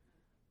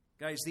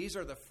 Guys, these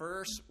are the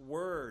first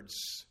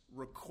words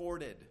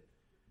recorded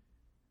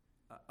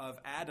of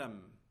Adam.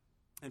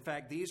 In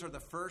fact, these are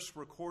the first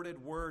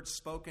recorded words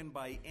spoken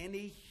by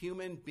any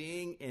human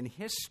being in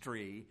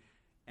history,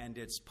 and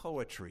it's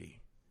poetry.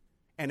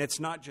 And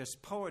it's not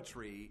just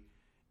poetry.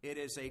 It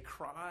is a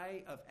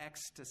cry of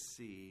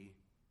ecstasy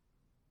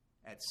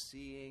at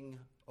seeing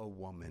a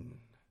woman.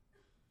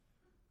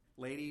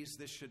 Ladies,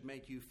 this should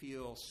make you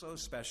feel so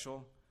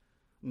special.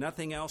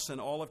 Nothing else in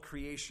all of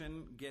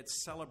creation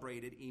gets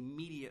celebrated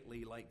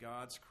immediately like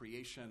God's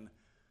creation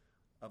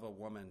of a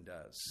woman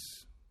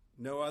does.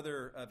 No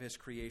other of his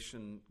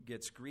creation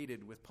gets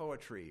greeted with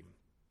poetry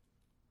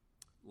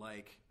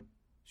like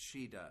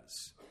she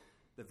does.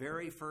 The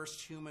very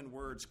first human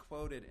words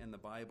quoted in the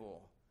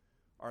Bible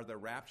are the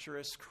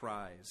rapturous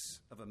cries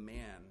of a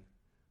man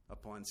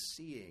upon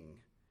seeing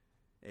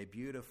a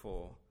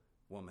beautiful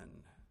woman.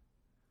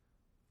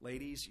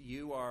 Ladies,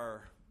 you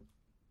are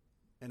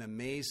an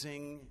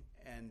amazing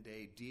and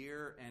a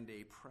dear and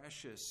a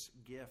precious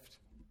gift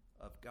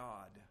of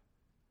God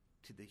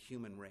to the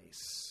human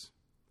race.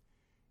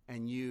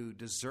 And you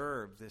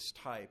deserve this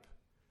type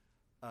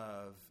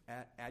of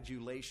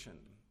adulation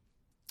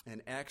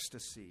and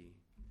ecstasy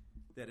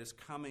that is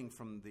coming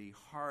from the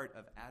heart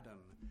of Adam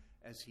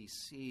as he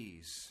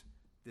sees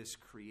this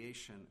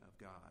creation of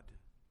God.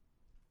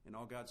 And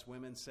all God's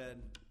women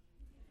said,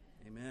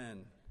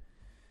 Amen.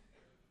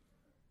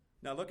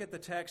 Now look at the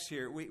text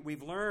here.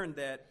 We've learned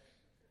that,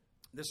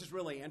 this is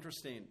really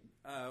interesting.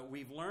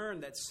 We've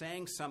learned that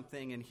saying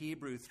something in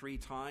Hebrew 3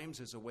 times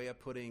is a way of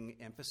putting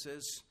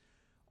emphasis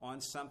on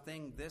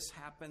something. This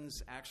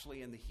happens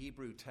actually in the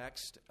Hebrew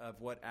text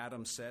of what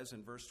Adam says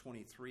in verse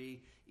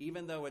 23.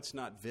 Even though it's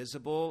not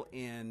visible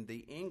in the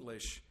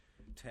English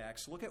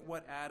text, look at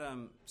what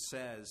Adam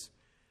says.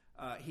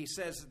 He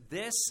says,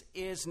 "This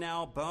is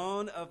now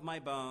bone of my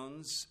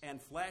bones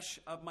and flesh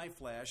of my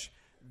flesh.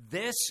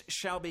 This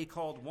shall be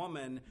called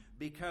woman,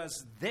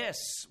 because this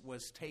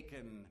was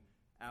taken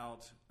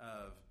out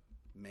of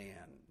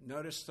man.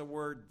 Notice the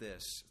word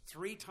this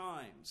 3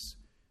 times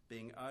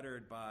being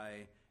uttered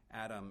by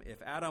Adam.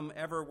 If Adam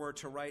ever were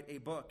to write a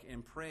book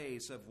in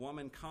praise of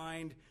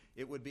womankind,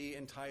 it would be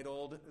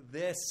entitled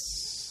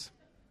This.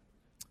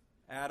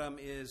 Adam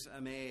is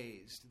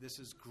amazed. This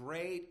is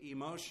great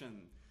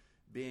emotion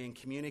being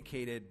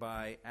communicated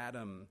by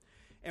Adam.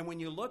 And when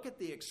you look at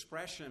the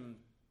expression,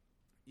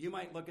 you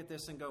might look at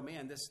this and go,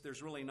 man,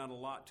 there's really not a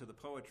lot to the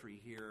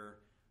poetry here.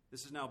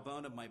 This is now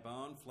bone of my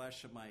bone,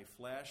 flesh of my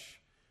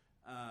flesh.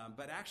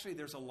 But actually,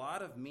 there's a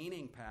lot of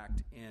meaning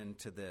packed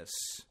into this.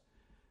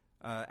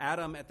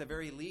 Adam, at the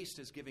very least,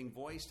 is giving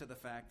voice to the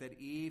fact that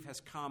Eve has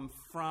come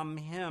from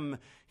him.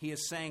 He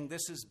is saying,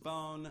 this is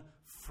bone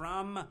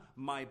from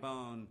my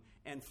bone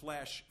and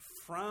flesh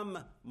from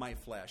my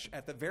flesh.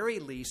 At the very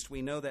least,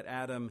 we know that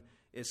Adam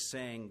is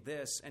saying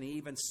this, and he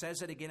even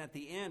says it again at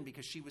the end,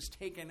 because she was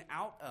taken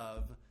out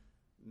of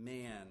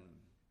man.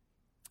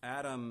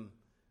 Adam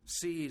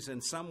sees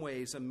in some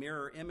ways a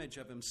mirror image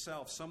of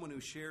himself, someone who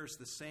shares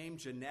the same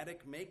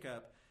genetic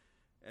makeup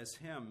as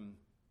him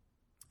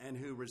and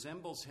who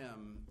resembles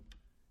him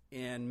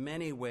in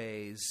many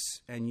ways,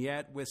 and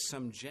yet with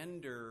some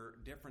gender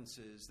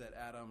differences that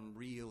Adam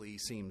really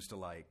seems to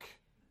like.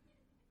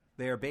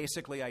 They are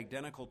basically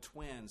identical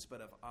twins, but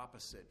of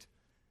opposite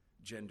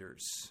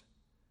genders.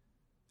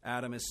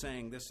 Adam is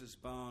saying, this is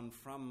bone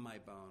from my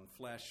bone,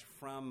 flesh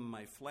from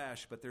my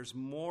flesh, but there's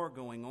more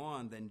going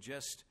on than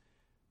just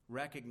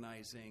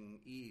recognizing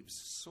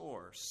Eve's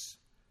source.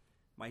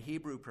 My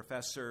Hebrew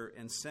professor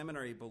in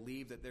seminary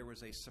believed that there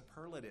was a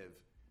superlative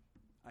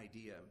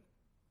idea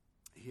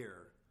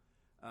here.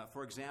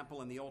 For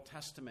example, in the Old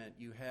Testament,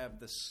 you have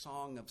the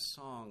Song of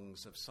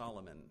Songs of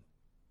Solomon.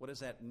 What does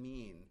that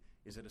mean?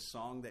 Is it a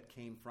song that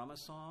came from a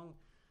song?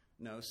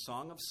 No,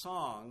 Song of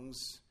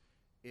Songs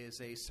is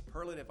a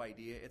superlative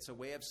idea. It's a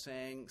way of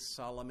saying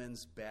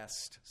Solomon's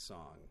best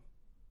song.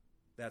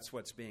 That's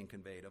what's being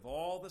conveyed. Of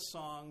all the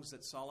songs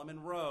that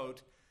Solomon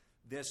wrote,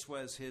 this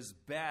was his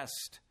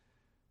best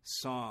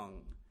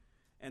song.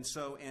 And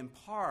so, in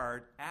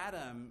part,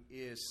 Adam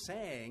is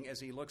saying, as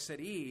he looks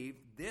at Eve,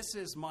 this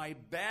is my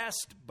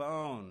best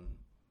bone.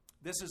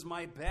 This is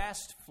my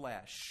best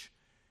flesh.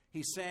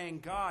 He's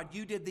saying, God,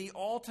 you did the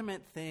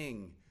ultimate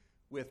thing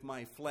with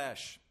my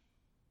flesh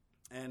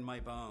and my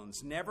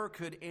bones. Never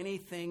could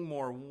anything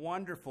more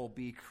wonderful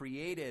be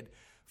created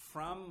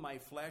from my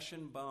flesh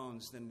and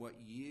bones than what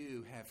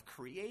you have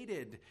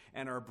created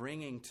and are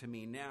bringing to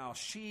me now.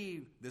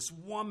 She, this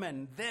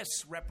woman,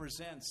 this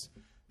represents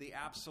the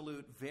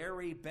absolute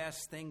very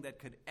best thing that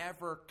could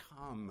ever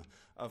come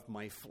of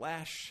my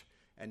flesh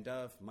and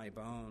of my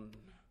bone.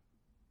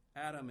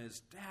 Adam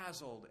is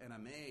dazzled and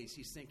amazed.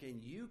 He's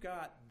thinking, you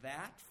got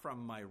that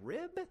from my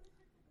rib?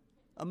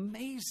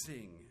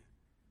 Amazing.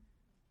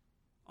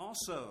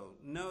 Also,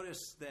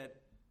 notice that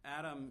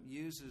Adam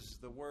uses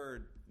the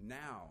word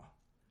now.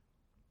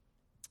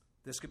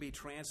 This could be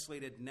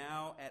translated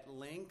now at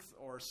length,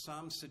 or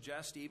some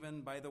suggest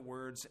even by the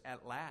words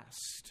at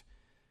last,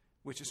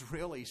 which is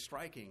really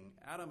striking.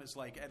 Adam is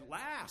like, at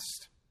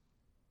last,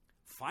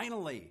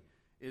 finally,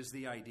 is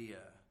the idea.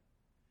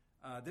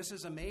 This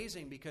is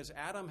amazing because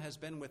Adam has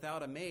been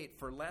without a mate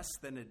for less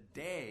than a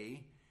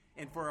day,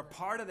 and for a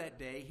part of that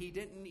day, he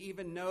didn't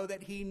even know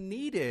that he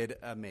needed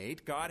a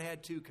mate. God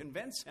had to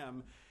convince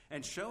him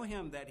and show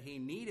him that he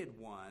needed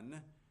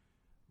one.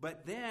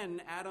 But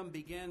then Adam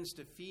begins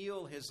to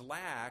feel his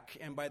lack,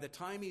 and by the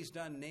time he's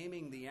done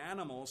naming the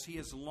animals, he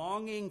is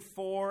longing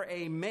for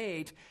a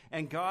mate,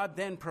 and God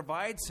then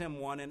provides him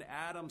one, and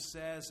Adam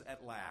says,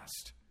 at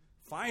last,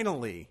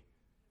 finally,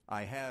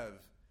 I have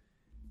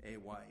a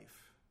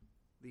wife.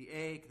 The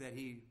ache that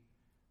he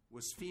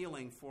was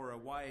feeling for a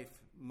wife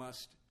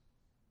must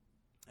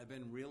have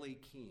been really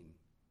keen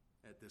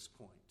at this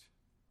point.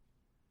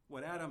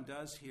 What Adam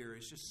does here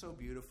is just so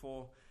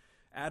beautiful.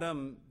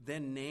 Adam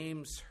then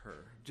names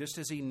her, just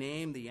as he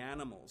named the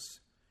animals,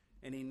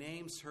 and he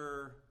names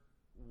her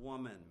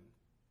woman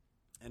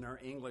in our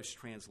English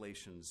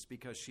translations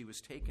because she was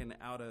taken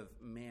out of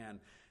man.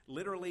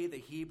 Literally, the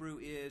Hebrew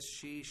is,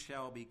 she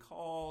shall be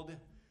called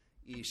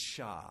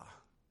Isha,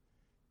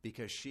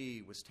 because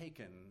she was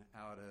taken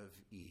out of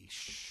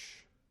Ish.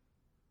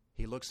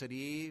 He looks at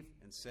Eve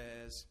and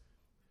says,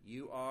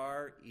 you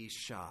are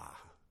Isha,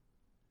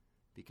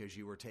 because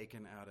you were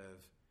taken out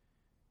of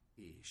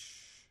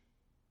Ish.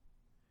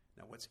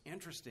 Now, what's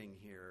interesting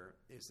here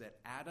is that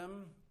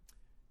Adam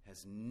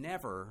has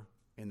never,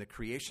 in the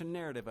creation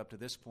narrative up to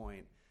this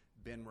point,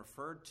 been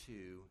referred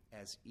to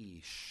as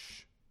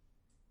Ish.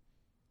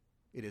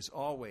 It is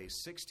always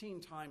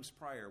 16 times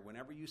prior,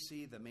 whenever you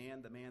see the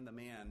man,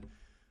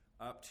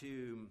 up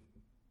to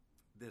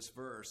this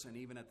verse, and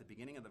even at the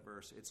beginning of the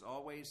verse, it's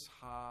always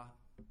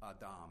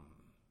Ha-Adam.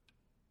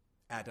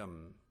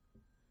 Adam.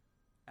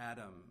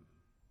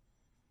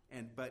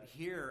 But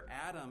here,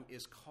 Adam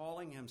is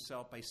calling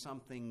himself by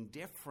something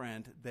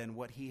different than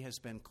what he has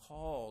been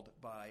called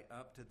by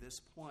up to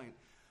this point.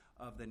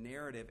 of the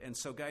narrative. And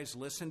so, guys,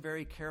 listen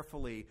very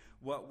carefully.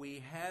 What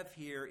we have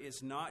here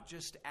is not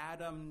just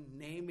Adam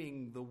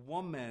naming the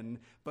woman,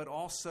 but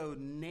also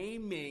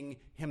naming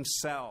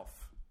himself.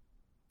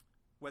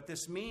 What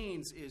this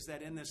means is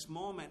that in this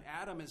moment,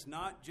 Adam is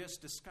not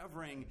just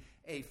discovering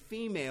a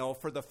female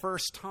for the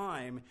first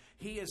time,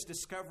 he is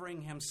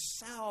discovering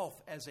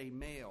himself as a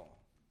male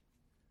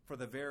for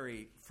the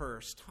very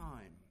first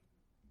time.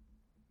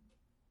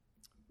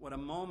 What a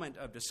moment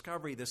of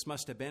discovery this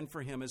must have been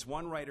for him. As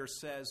one writer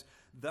says,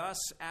 thus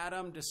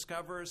Adam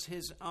discovers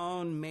his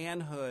own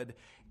manhood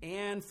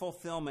and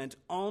fulfillment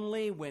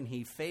only when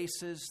he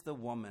faces the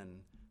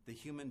woman, the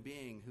human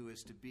being who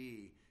is to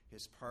be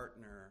his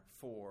partner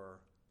for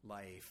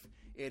life.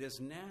 It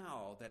is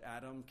now that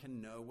Adam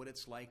can know what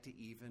it's like to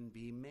even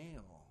be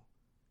male,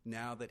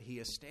 now that he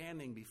is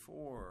standing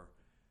before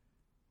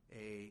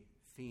a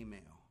female.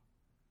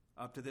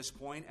 Up to this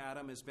point,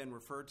 Adam has been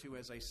referred to,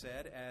 as I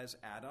said, as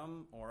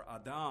Adam or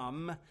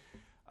Adam,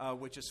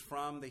 which is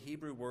from the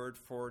Hebrew word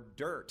for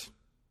dirt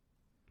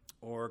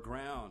or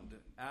ground.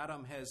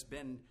 Adam has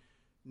been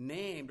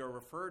named or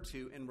referred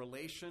to in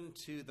relation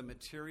to the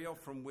material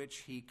from which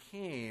he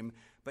came,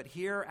 but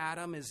here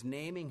Adam is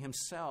naming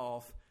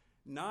himself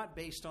not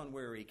based on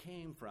where he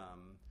came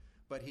from,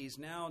 but he's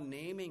now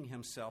naming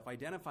himself,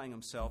 identifying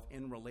himself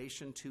in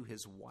relation to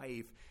his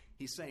wife.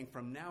 He's saying,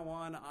 from now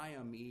on, I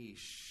am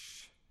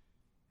Ish,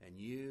 and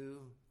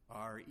you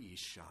are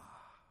Isha.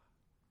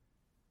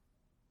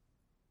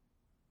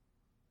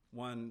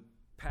 One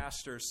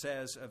pastor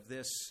says of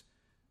this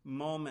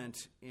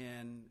moment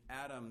in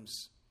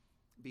Adam's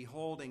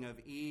beholding of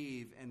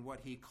Eve and what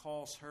he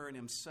calls her and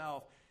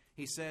himself,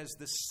 he says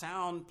the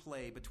sound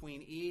play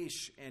between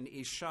Ish and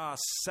Isha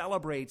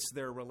celebrates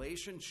their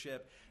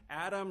relationship.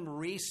 Adam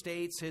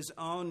restates his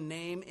own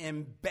name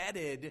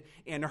embedded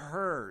in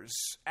hers.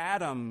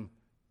 Adam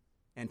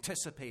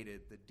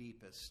anticipated the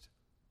deepest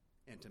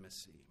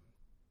intimacy.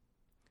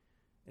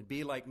 It'd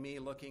be like me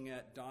looking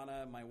at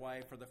Donna, my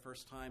wife, for the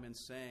first time and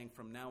saying,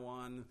 from now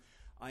on,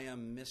 I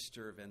am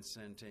Mr.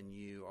 Vincent and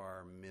you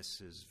are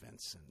Mrs.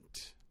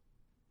 Vincent.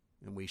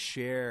 And we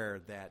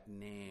share that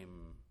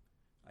name.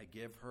 I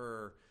give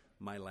her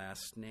my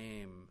last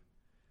name.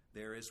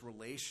 There is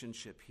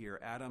relationship here.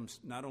 Adam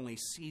not only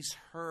sees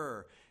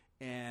her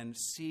and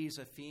sees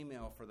a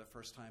female for the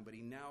first time, but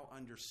he now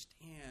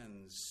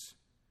understands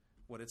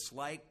what it's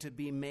like to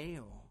be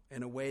male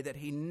in a way that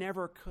he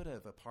never could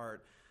have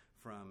apart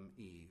from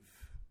Eve.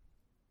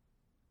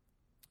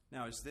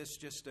 Now, is this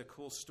just a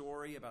cool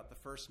story about the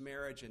first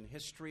marriage in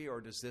history,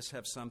 or does this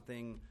have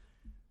something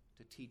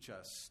to teach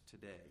us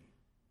today?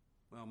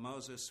 Well,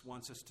 Moses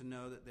wants us to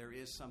know that there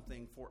is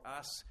something for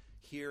us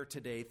here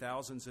today,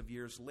 thousands of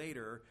years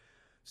later,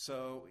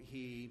 so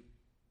he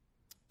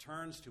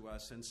turns to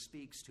us and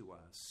speaks to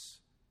us.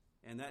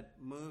 And that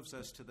moves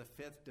us to the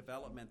fifth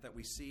development that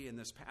we see in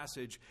this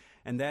passage,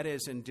 and that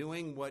is in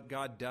doing what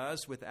God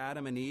does with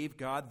Adam and Eve,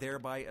 God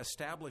thereby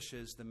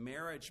establishes the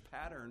marriage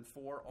pattern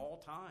for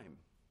all time.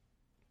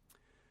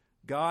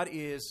 God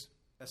is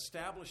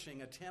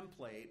establishing a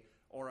template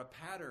or a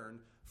pattern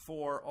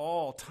for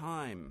all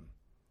time.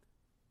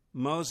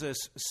 Moses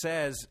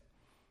says,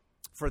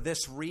 for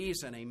this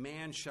reason, a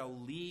man shall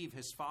leave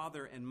his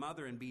father and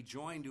mother and be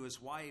joined to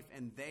his wife,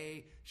 and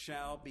they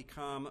shall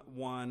become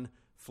one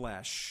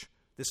flesh.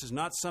 This is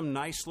not some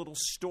nice little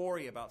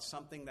story about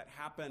something that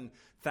happened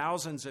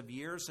thousands of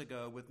years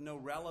ago with no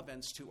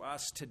relevance to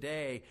us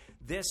today.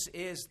 This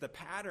is the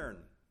pattern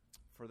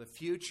for the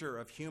future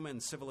of human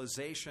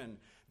civilization.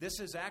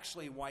 This is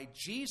actually why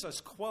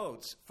Jesus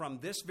quotes from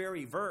this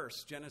very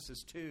verse,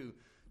 Genesis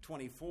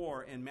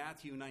 2:24 and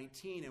Matthew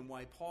 19, and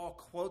why Paul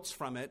quotes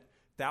from it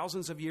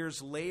thousands of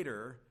years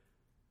later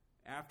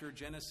after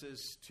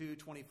Genesis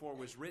 2:24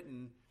 was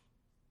written.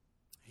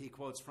 He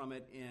quotes from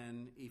it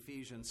in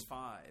Ephesians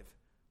 5.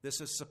 This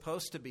is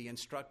supposed to be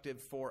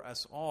instructive for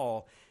us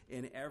all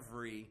in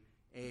every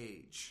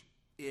age.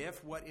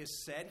 If what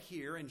is said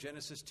here in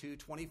Genesis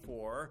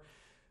 2:24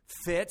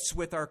 fits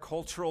with our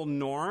cultural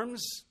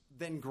norms,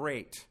 then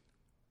great.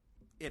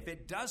 If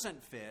it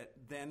doesn't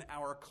fit, then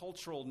our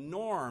cultural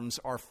norms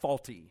are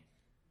faulty.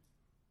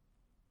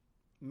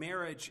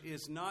 Marriage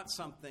is not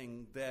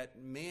something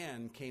that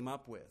man came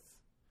up with.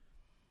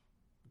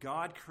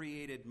 God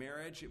created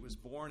marriage. It was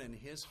born in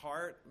his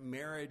heart.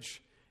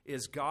 Marriage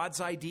is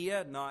God's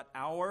idea, not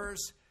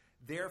ours.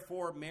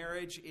 Therefore,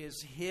 marriage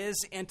is his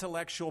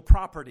intellectual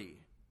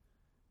property.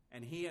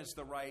 And he has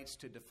the rights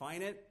to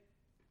define it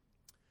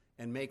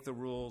and make the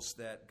rules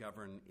that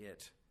govern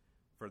it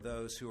for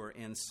those who are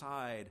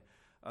inside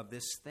of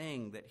this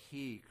thing that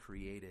he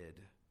created.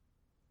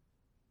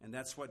 And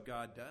that's what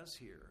God does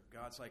here.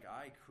 God's like,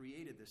 I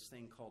created this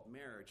thing called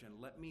marriage, and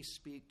let me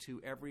speak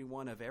to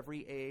everyone of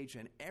every age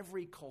and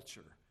every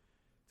culture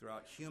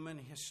throughout human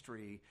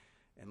history,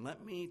 and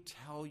let me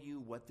tell you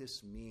what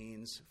this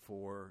means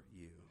for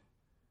you.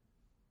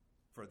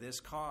 For this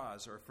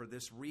cause or for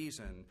this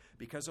reason,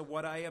 because of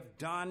what I have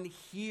done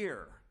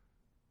here,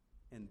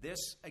 in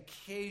this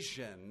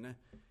occasion,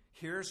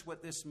 here's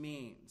what this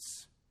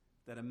means.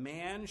 that a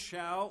man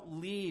shall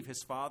leave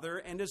his father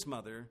and his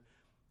mother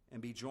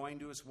and be joined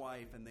to his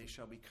wife, and they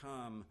shall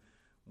become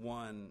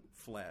one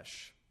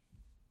flesh.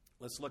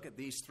 Let's look at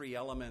these three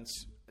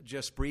elements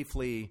just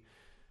briefly.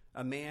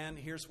 A man,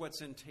 here's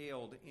what's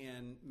entailed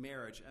in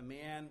marriage. A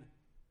man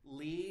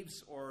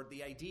leaves, or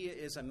the idea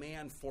is a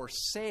man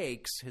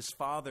forsakes his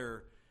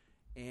father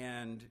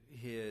and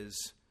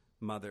his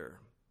mother.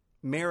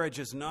 Marriage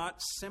is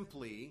not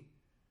simply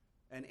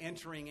an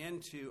entering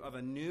into of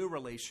a new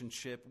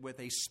relationship with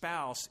a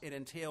spouse. It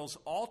entails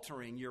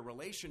altering your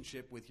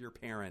relationship with your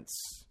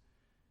parents.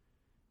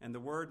 And the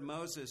word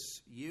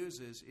Moses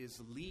uses is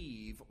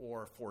leave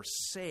or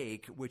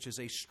forsake, which is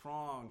a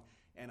strong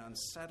and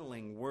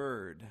unsettling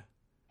word.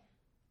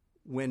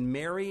 When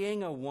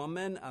marrying a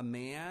woman, a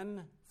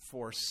man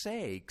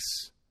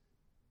forsakes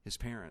his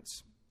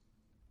parents.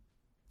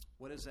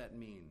 What does that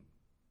mean?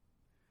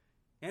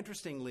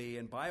 Interestingly,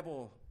 in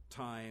Bible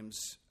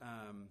times,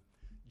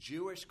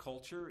 Jewish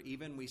culture,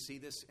 even we see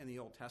this in the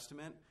Old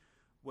Testament,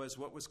 was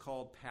what was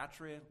called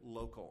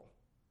patrilocal.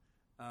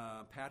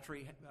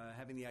 Patri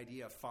having the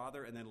idea of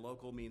father, and then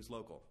local means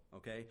local,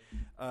 okay?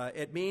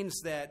 It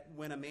means that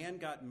when a man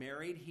got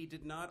married, he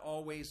did not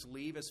always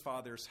leave his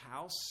father's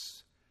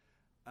house.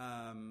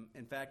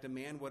 In fact, a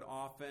man would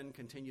often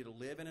continue to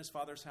live in his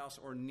father's house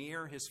or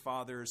near his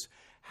father's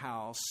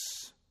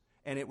house.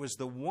 And it was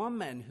the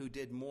woman who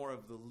did more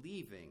of the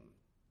leaving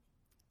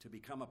to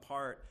become a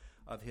part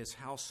of his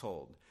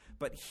household.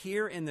 But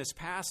here in this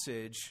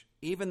passage,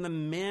 even the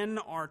men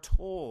are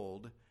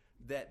told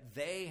that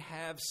they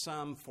have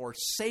some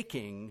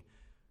forsaking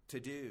to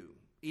do.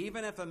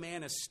 Even if a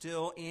man is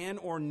still in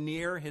or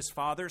near his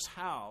father's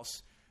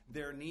house,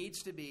 there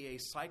needs to be a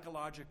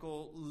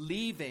psychological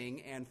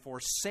leaving and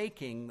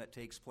forsaking that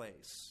takes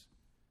place.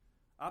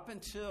 Up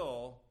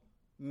until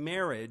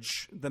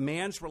marriage, the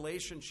man's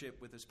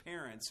relationship with his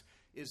parents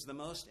is the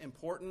most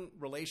important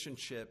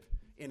relationship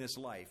in his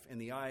life, in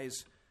the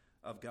eyes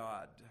of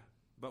God.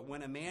 But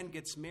when a man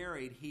gets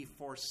married, he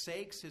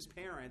forsakes his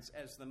parents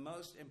as the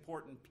most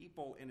important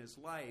people in his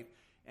life,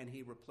 and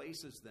he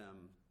replaces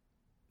them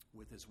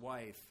with his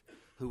wife,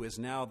 who is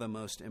now the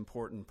most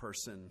important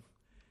person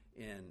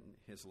in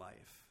his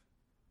life.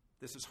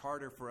 This is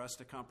harder for us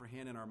to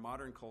comprehend in our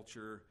modern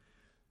culture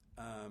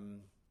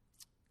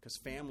because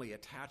family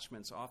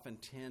attachments often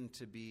tend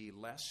to be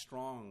less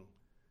strong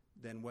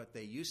than what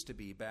they used to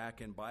be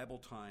back in Bible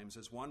times.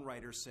 As one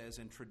writer says,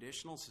 in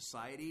traditional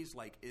societies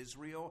like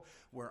Israel,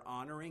 where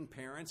honoring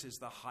parents is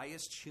the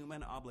highest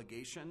human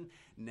obligation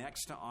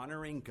next to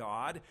honoring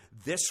God,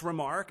 this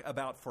remark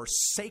about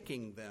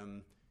forsaking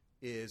them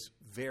is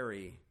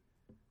very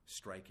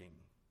striking.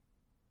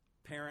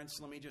 Parents,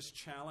 let me just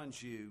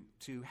challenge you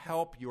to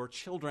help your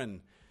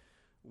children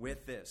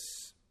with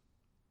this.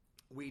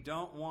 We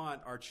don't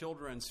want our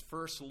children's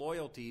first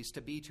loyalties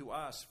to be to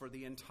us for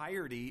the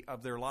entirety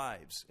of their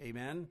lives.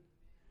 Amen?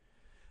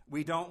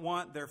 We don't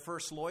want their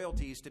first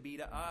loyalties to be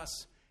to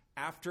us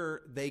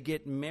after they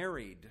get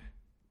married.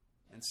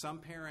 And some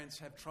parents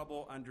have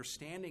trouble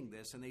understanding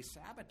this, and they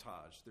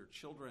sabotage their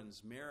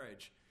children's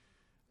marriage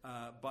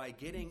by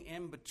getting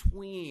in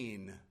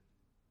between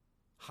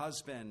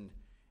husband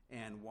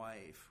and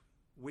wife.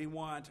 We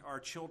want our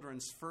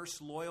children's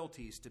first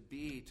loyalties to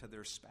be to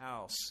their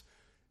spouse.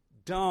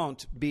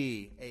 Don't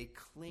be a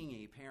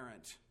clingy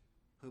parent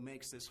who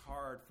makes this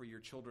hard for your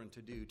children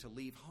to do, to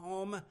leave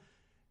home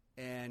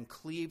and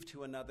cleave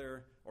to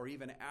another, or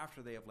even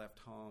after they have left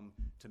home,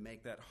 to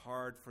make that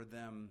hard for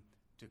them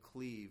to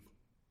cleave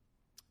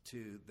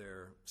to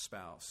their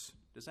spouse.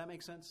 Does that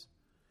make sense?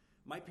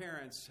 My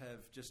parents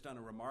have just done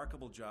a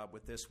remarkable job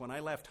with this. When I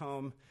left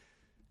home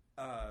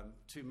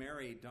to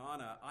marry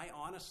Donna, I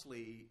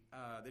honestly,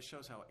 this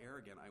shows how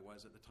arrogant I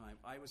was at the time,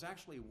 I was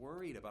actually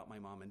worried about my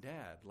mom and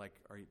dad. Like,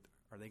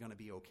 are they going to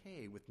be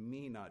okay with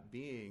me not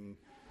being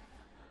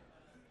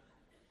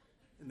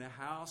in the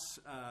house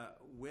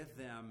with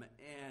them?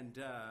 And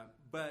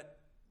but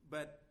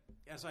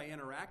as I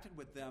interacted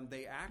with them,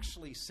 they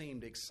actually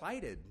seemed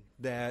excited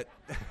that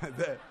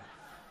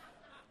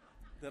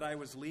that I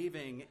was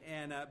leaving.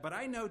 And but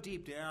I know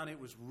deep down it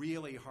was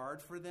really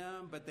hard for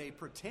them. But they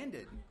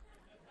pretended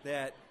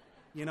that,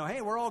 you know,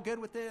 hey, we're all good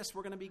with this.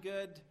 We're going to be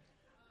good.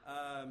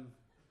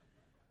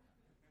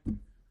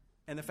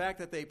 And the fact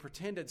that they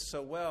pretended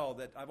so well,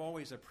 that I've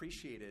always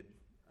appreciated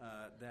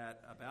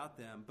that about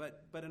them.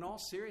 But in all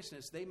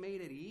seriousness, they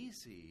made it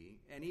easy.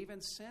 And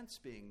even since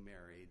being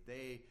married,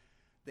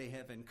 they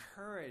have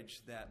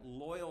encouraged that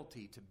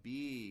loyalty to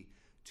be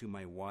to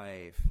my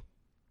wife.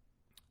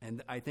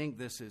 And I think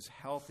this is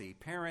healthy.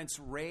 Parents,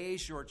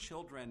 raise your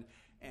children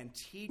and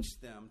teach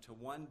them to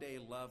one day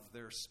love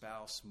their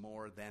spouse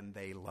more than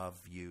they love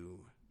you.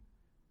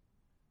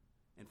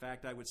 In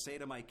fact, I would say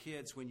to my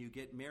kids, when you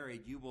get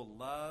married, you will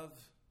love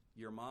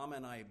your mom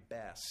and I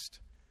best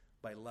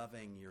by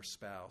loving your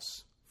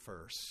spouse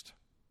first.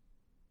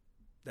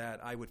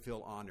 That I would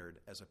feel honored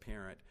as a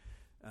parent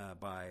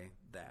by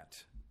that.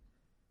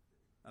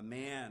 A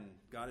man,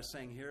 God is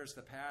saying, here's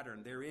the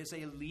pattern. There is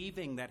a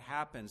leaving that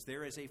happens.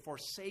 There is a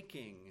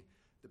forsaking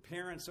The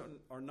parents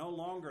are no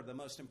longer the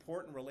most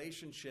important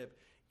relationship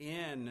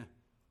in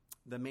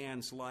the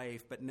man's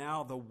life, but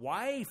now the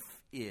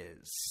wife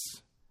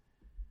is.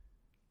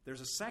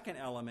 There's a second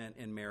element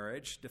in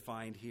marriage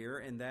defined here,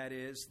 and that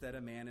is that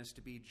a man is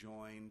to be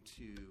joined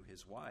to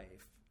his wife.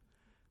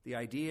 The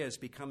idea is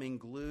becoming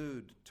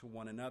glued to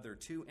one another,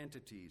 two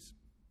entities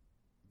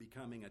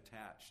becoming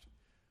attached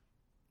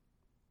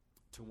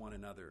to one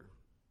another,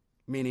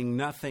 meaning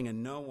nothing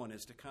and no one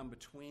is to come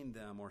between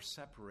them or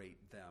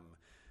separate them,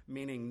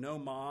 meaning no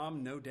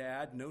mom, no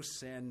dad, no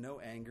sin, no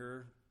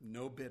anger,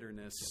 no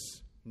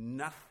bitterness,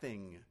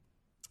 nothing.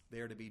 They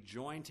are to be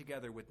joined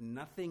together with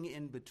nothing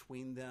in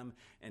between them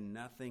and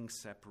nothing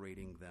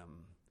separating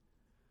them.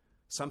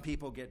 Some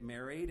people get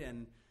married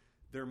and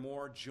they're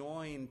more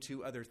joined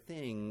to other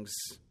things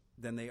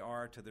than they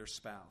are to their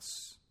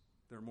spouse.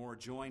 They're more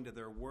joined to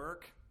their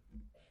work.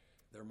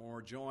 They're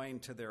more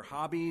joined to their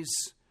hobbies.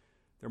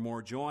 They're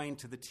more joined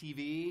to the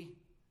TV.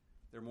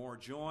 They're more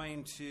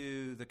joined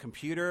to the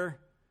computer.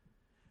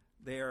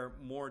 They're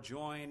more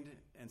joined,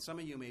 and some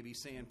of you may be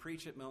saying,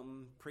 preach it,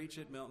 Milton. Preach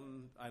it,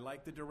 Milton. I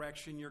like the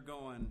direction you're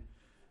going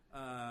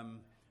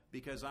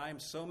because I'm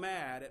so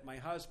mad at my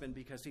husband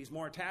because he's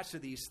more attached to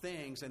these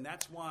things, and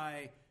that's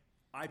why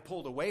I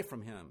pulled away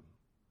from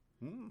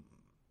him.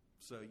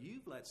 So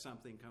you've let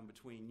something come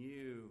between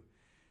you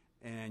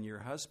and your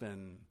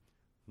husband.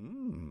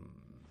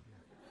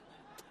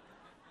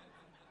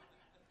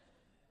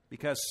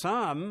 Because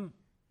some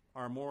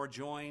are more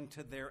joined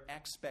to their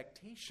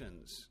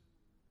expectations,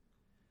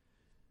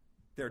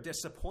 their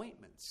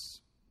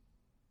disappointments,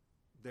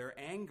 their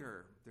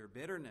anger, their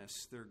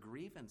bitterness, their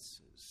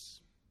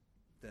grievances,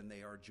 than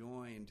they are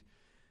joined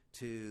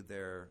to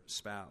their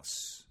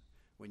spouse.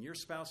 When your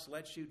spouse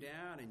lets you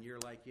down and you're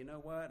like, you know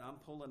what, I'm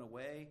pulling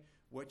away,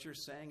 what you're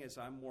saying is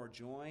I'm more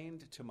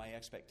joined to my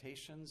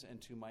expectations and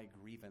to my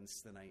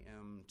grievance than I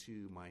am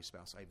to my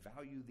spouse. I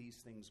value these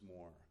things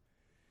more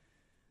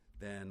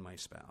than my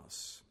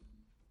spouse.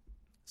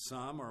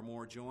 Some are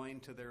more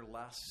joined to their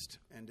lust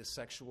and to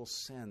sexual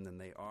sin than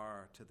they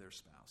are to their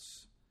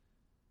spouse.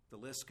 The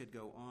list could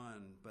go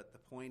on, but the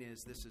point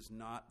is this is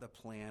not the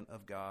plan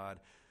of God.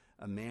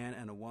 A man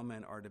and a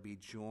woman are to be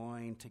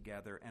joined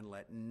together and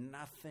let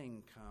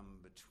nothing come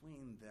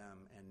between them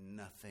and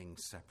nothing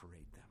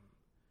separate them.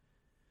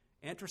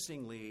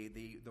 Interestingly,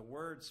 the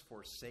words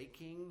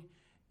forsaking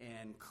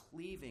and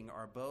cleaving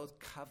are both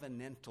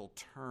covenantal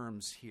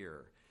terms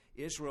here.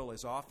 Israel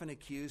is often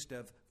accused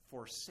of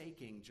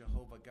forsaking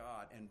Jehovah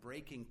God and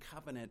breaking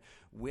covenant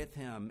with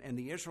him. And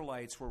the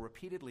Israelites were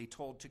repeatedly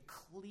told to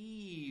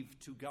cleave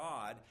to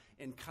God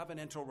in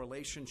covenantal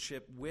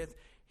relationship with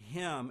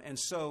him. And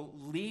so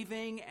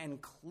leaving and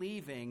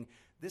cleaving,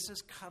 this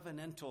is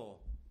covenantal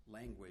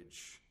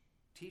language,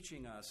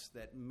 teaching us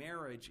that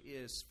marriage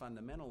is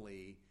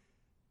fundamentally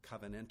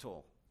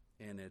covenantal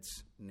in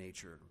its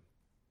nature.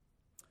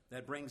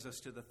 That brings us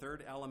to the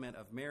third element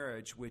of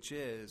marriage, which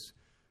is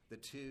the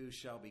two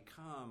shall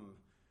become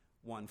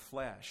one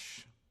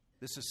flesh.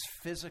 This is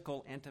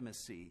physical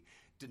intimacy,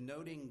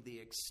 denoting the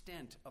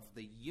extent of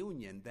the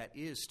union that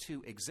is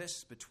to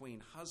exist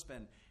between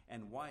husband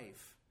and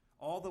wife,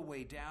 all the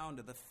way down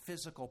to the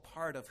physical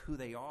part of who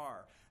they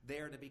are. They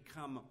are to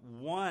become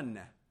one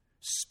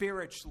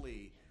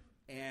spiritually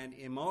and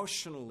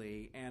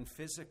emotionally and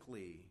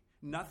physically.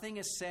 Nothing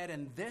is said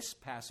in this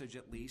passage,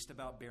 at least,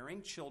 about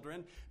bearing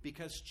children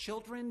because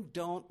children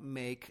don't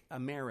make a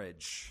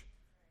marriage.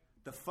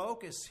 The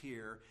focus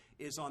here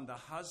is on the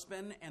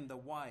husband and the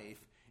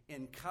wife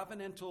in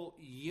covenantal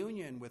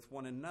union with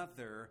one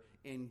another,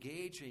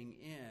 engaging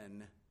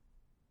in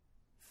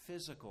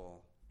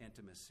physical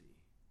intimacy.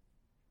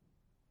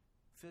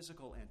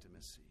 Physical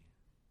intimacy.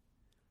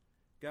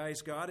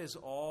 Guys, God is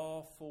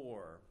all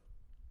for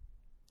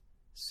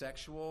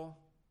sexual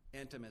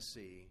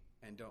intimacy,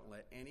 and don't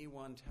let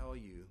anyone tell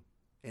you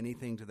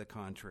anything to the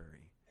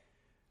contrary.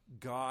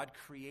 God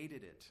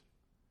created it.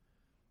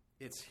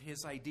 It's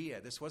his idea.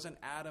 This wasn't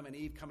Adam and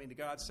Eve coming to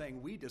God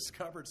saying, we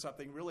discovered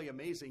something really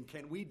amazing.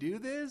 Can we do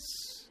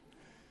this?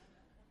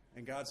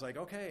 And God's like,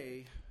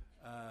 okay,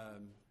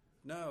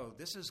 no,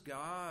 this is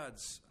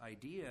God's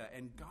idea.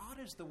 And God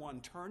is the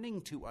one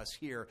turning to us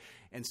here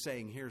and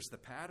saying, here's the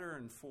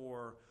pattern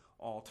for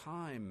all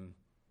time.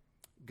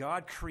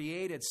 God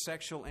created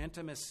sexual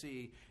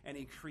intimacy, and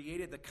he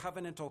created the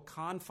covenantal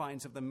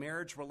confines of the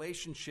marriage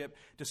relationship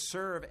to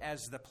serve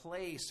as the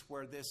place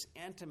where this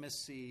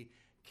intimacy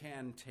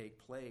can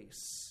take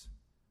place.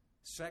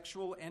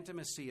 Sexual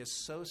intimacy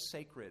is so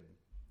sacred.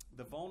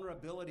 The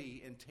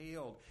vulnerability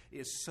entailed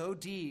is so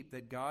deep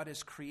that God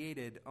has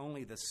created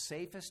only the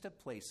safest of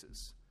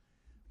places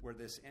where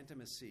this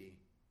intimacy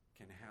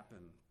can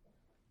happen.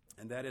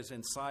 And that is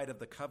inside of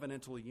the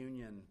covenantal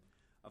union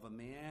of a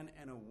man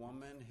and a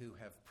woman who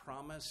have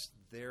promised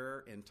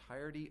their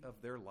entirety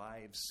of their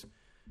lives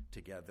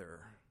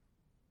together.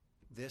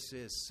 This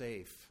is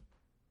safe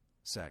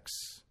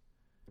sex.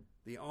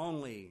 The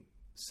only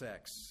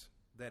sex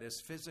that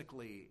is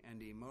physically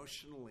and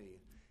emotionally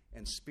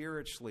and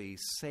spiritually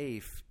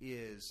safe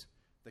is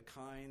the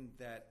kind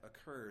that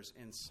occurs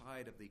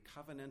inside of the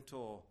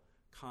covenantal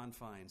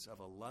confines of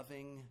a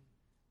loving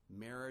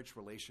marriage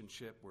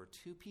relationship where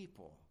two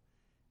people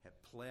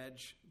have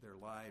pledged their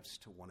lives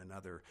to one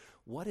another.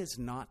 What is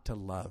not to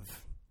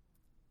love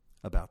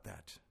about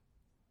that?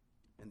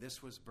 And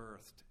this was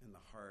birthed in the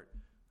heart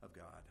of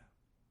God.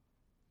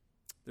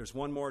 There's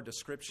one more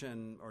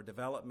description or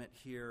development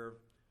here.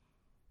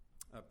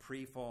 A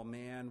pre-fall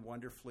man,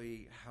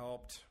 wonderfully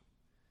helped.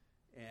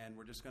 And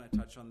we're just going to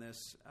touch on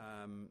this.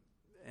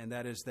 And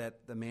that is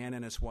that the man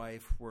and his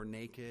wife were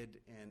naked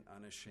and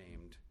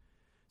unashamed.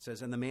 It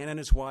says, and the man and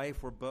his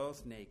wife were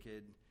both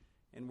naked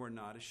and were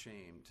not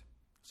ashamed.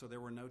 So there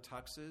were no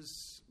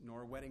tuxes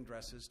nor wedding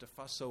dresses to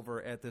fuss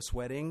over at this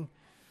wedding.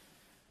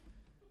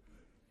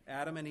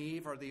 Adam and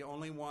Eve are the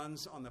only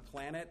ones on the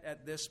planet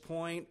at this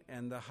point,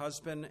 and the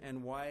husband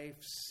and wife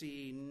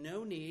see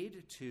no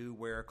need to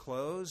wear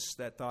clothes.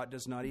 That thought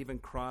does not even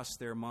cross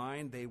their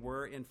mind. They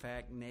were, in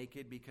fact,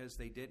 naked because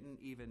they didn't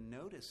even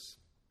notice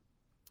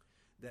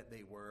that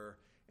they were,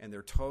 and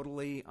they're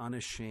totally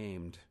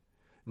unashamed.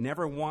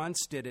 Never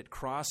once did it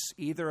cross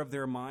either of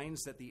their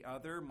minds that the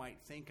other might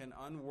think an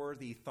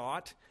unworthy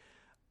thought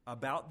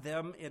about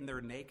them in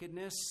their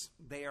nakedness.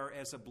 They are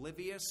as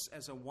oblivious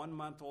as a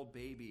 1-month-old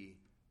baby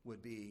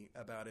would be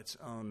about its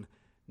own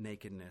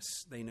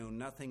nakedness. They know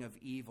nothing of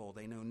evil.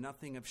 They know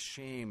nothing of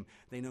shame.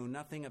 They know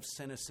nothing of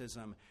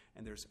cynicism.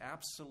 And there's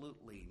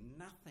absolutely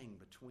nothing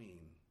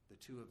between the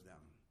two of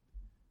them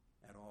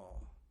at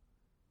all.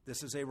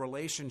 This is a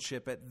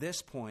relationship at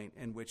this point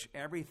in which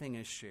everything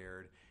is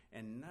shared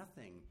and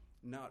nothing,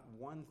 not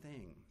one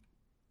thing,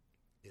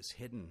 is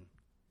hidden.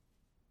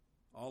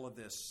 All of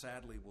this,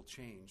 sadly, will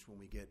change when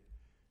we get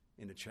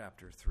into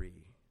chapter 3.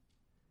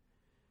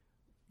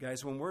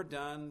 Guys, when we're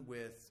done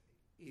with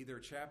either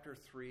chapter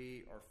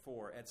 3 or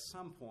 4, at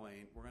some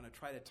point, we're going to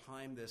try to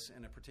time this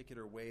in a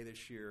particular way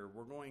this year.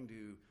 We're going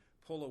to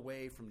pull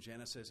away from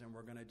Genesis, and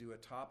we're going to do a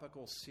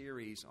topical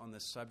series on the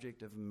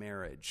subject of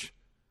marriage.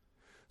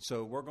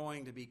 So we're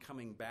going to be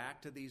coming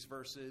back to these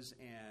verses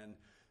and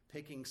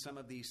picking some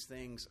of these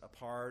things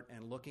apart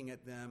and looking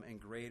at them in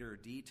greater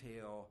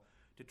detail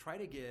to try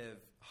to give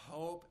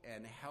hope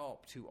and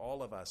help to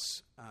all of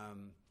us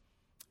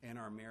in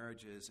our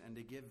marriages and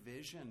to give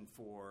vision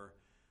for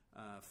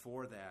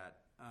that.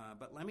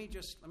 But let me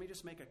just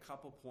make a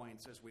couple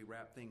points as we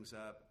wrap things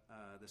up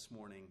this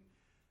morning.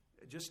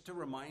 Just to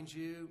remind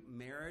you,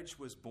 marriage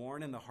was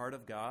born in the heart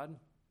of God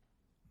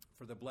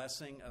for the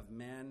blessing of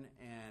men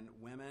and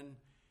women.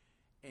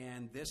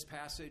 And this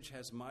passage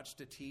has much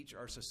to teach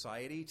our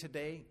society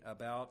today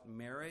about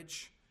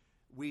marriage.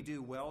 We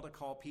do well to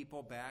call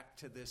people back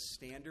to this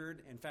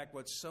standard. In fact,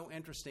 what's so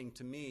interesting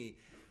to me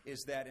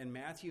is that in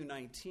Matthew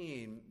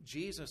 19,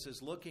 Jesus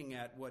is looking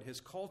at what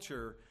his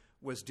culture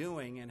was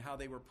doing and how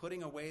they were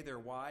putting away their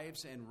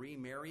wives and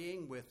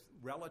remarrying with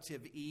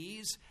relative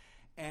ease.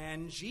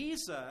 And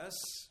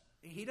Jesus,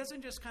 he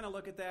doesn't just kind of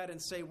look at that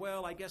and say,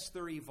 well, I guess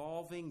they're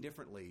evolving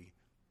differently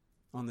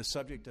on the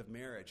subject of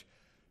marriage.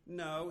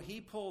 No,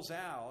 he pulls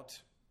out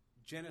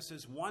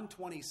Genesis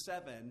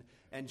 1:27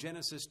 and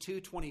Genesis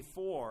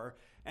 2:24,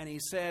 and he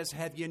says,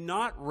 have you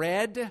not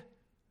read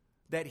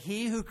that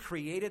he who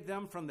created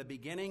them from the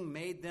beginning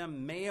made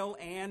them male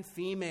and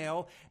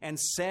female, and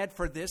said,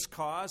 for this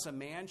cause a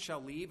man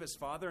shall leave his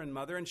father and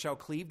mother and shall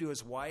cleave to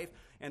his wife,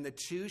 and the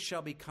two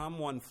shall become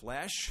one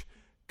flesh?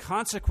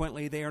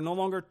 Consequently, they are no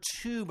longer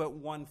two but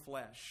one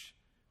flesh.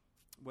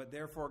 What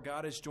therefore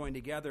God has joined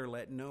together,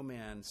 let no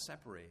man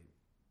separate.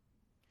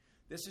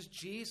 This is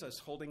Jesus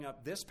holding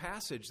up this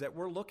passage that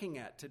we're looking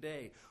at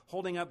today,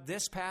 holding up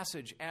this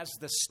passage as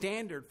the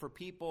standard for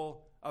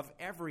people of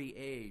every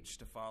age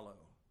to follow.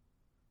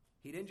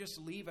 He didn't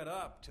just leave it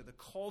up to the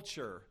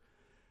culture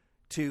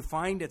to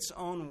find its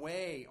own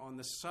way on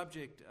the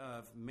subject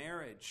of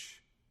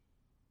marriage.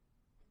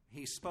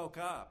 He spoke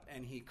up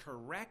and he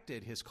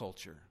corrected his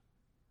culture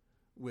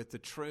with the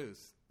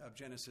truth of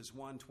Genesis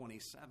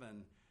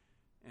 1:27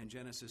 and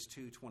Genesis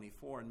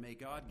 2:24. And may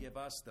God give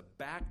us the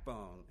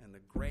backbone and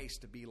the grace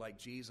to be like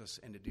Jesus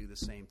and to do the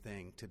same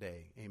thing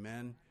today.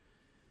 Amen.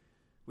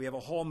 We have a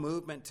whole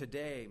movement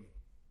today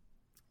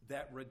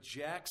that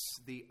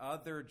rejects the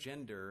other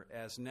gender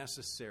as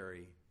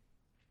necessary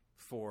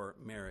for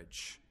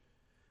marriage.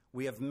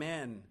 We have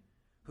men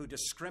who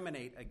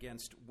discriminate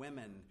against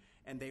women,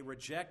 and they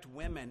reject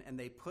women, and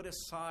they put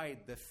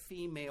aside the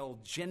female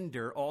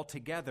gender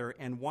altogether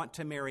and want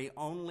to marry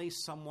only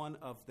someone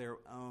of their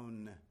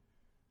own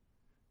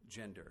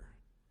gender.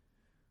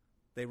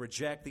 They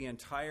reject the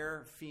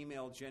entire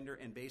female gender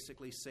and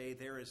basically say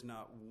there is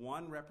not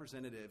one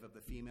representative of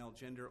the female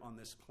gender on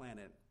this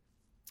planet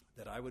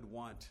that I would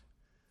want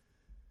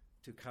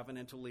to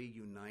covenantally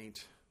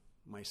unite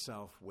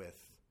myself with.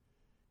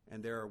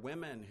 And there are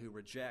women who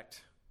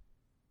reject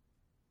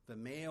the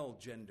male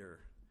gender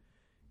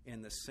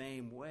in the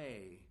same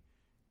way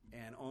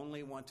and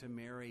only want to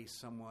marry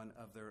someone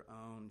of their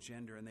own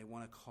gender, and they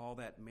want to call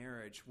that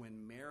marriage,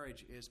 when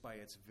marriage is by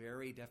its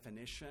very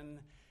definition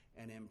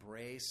an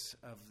embrace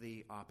of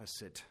the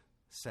opposite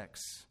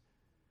sex.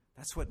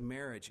 That's what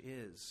marriage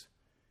is.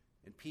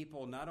 And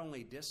people not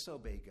only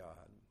disobey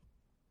God,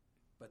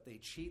 but they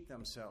cheat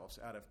themselves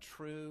out of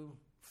true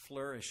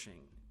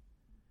flourishing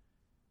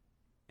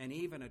and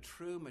even a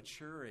true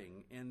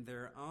maturing in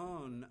their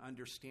own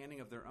understanding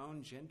of their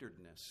own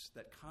genderedness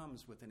that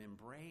comes with an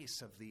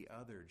embrace of the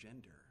other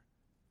gender.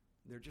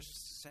 They're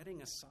just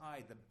setting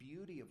aside the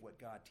beauty of what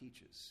God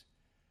teaches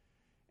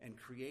and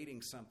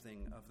creating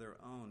something of their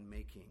own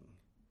making.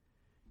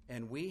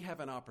 And we have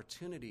an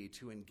opportunity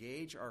to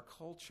engage our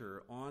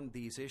culture on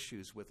these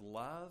issues with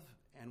love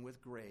and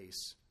with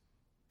grace,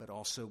 but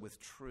also with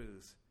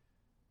truth.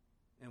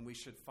 And we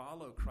should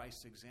follow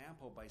Christ's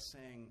example by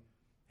saying,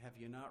 have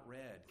you not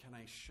read? Can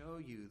I show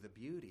you the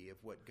beauty of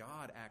what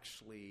God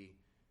actually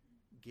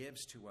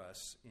gives to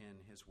us in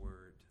His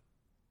Word?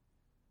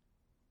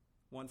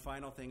 One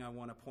final thing I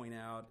want to point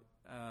out.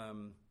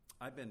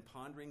 I've been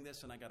pondering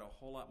this, and I got a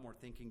whole lot more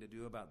thinking to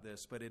do about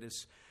this, but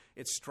it's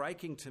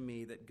striking to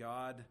me that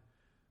God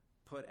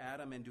put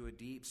Adam into a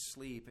deep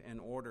sleep in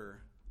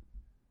order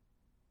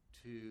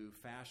to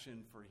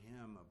fashion for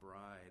him a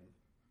bride.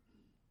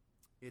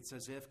 It's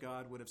as if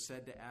God would have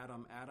said to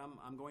Adam, Adam,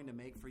 I'm going to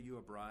make for you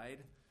a bride,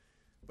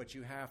 but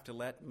you have to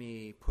let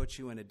me put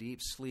you in a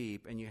deep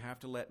sleep, and you have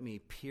to let me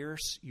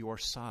pierce your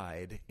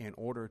side in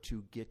order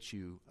to get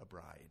you a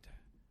bride.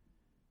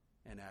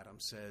 And Adam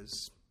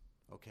says,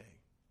 okay.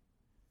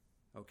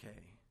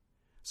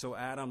 So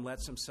Adam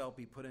lets himself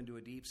be put into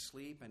a deep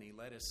sleep, and he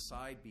let his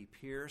side be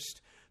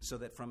pierced so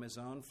that from his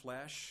own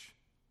flesh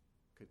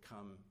could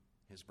come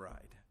his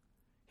bride.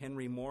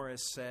 Henry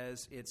Morris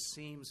says it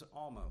seems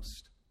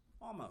almost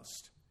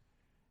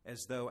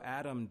as though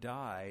Adam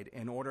died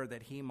in order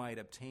that he might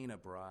obtain a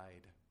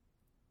bride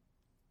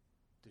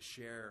to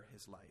share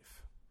his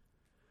life.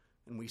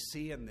 And we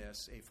see in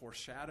this a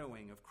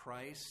foreshadowing of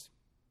Christ.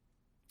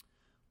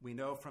 We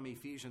know from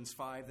Ephesians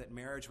 5 that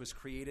marriage was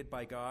created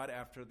by God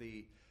after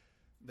the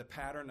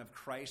pattern of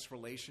Christ's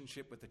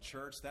relationship with the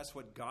church. That's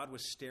what God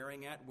was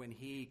staring at when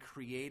He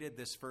created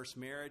this first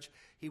marriage.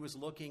 He was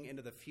looking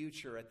into the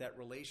future at that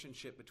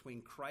relationship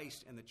between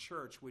Christ and the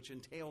church, which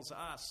entails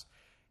us.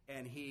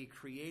 And He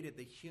created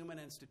the human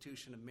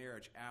institution of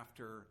marriage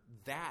after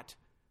that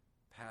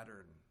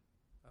pattern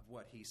of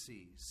what He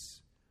sees.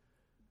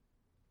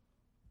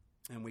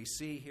 And we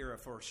see here a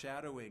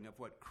foreshadowing of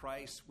what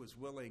Christ was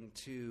willing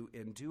to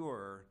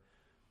endure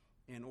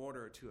in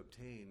order to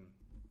obtain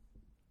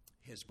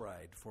His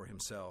bride for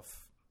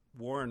Himself.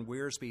 Warren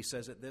Wiersbe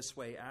says it this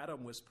way: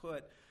 Adam was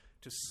put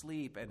to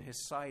sleep and his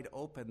side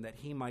open that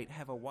he might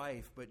have a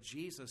wife, but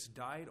Jesus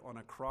died on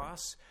a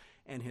cross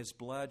and His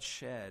blood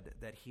shed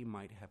that He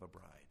might have a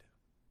bride,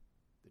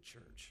 the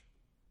church.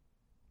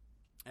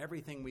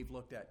 Everything we've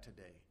looked at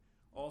today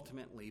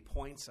ultimately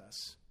points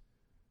us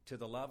to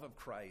the love of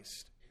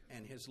Christ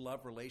and His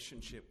love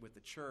relationship with the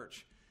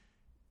church,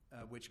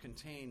 which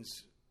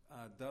contains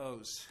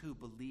those who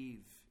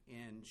believe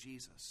in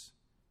Jesus.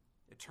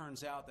 It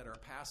turns out that our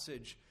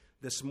passage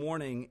this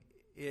morning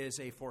is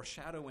a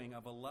foreshadowing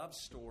of a love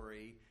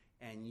story,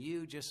 and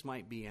you just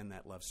might be in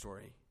that love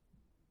story.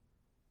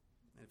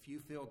 If you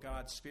feel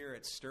God's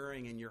Spirit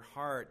stirring in your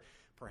heart,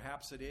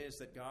 perhaps it is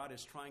that God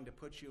is trying to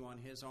put you on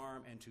His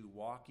arm and to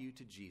walk you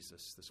to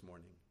Jesus this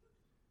morning.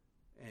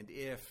 And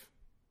if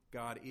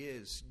God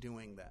is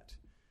doing that,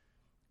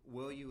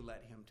 will you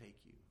let Him take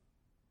you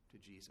to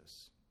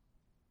Jesus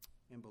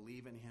and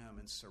believe in Him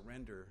and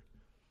surrender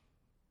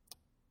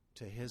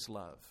to His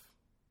love?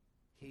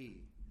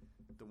 He,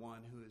 the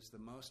one who is the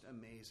most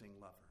amazing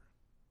lover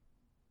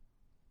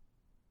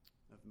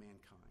of mankind.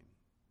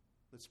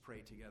 Let's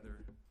pray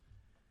together.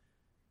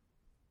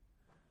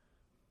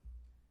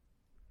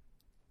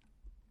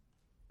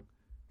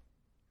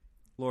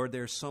 Lord,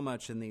 there's so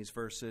much in these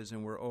verses,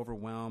 and we're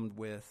overwhelmed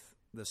with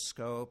the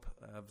scope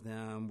of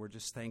them. We're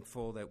just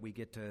thankful that we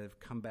get to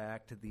come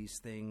back to these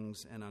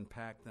things and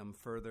unpack them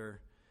further.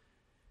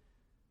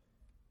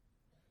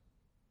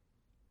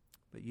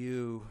 But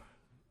you're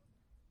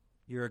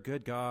a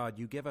good God.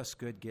 You give us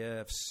good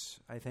gifts.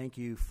 I thank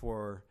you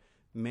for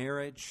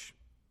marriage.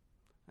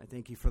 I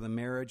thank you for the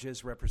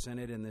marriages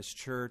represented in this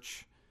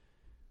church.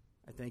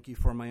 I thank you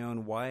for my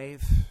own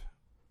wife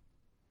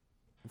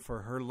and for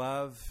her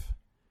love.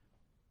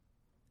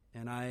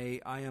 And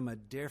I am a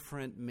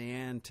different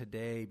man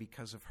today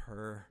because of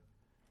her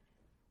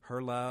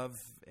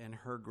love and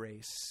her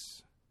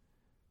grace.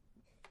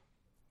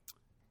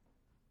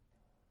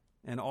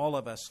 And all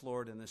of us,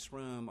 Lord, in this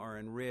room are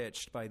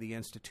enriched by the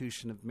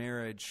institution of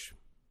marriage,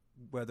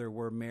 whether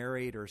we're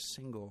married or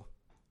single.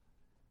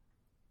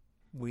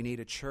 We need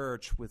a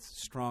church with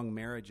strong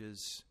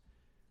marriages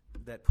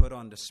that put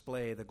on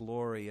display the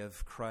glory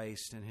of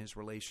Christ and His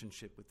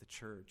relationship with the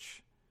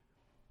church.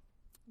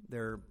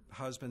 There are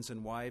husbands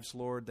and wives,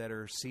 Lord, that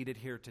are seated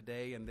here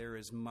today, and there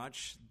is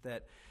much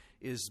that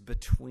is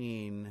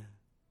between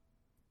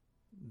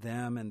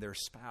them and their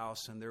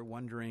spouse, and they're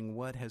wondering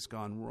what has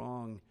gone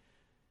wrong.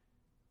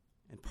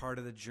 And part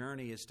of the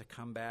journey is to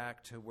come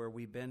back to where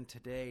we've been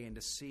today and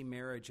to see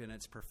marriage in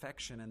its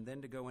perfection, and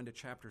then to go into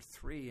chapter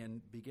 3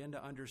 and begin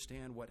to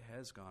understand what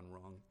has gone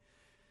wrong.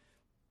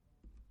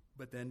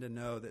 but then to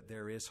know that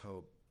there is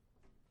hope,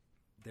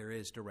 there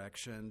is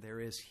direction, there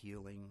is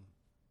healing.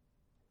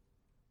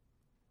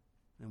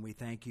 And we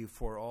thank you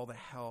for all the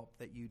help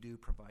that you do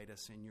provide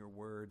us in your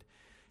word.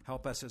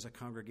 Help us as a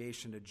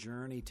congregation to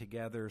journey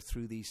together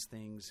through these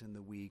things in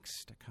the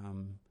weeks to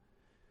come.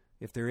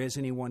 If there is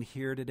anyone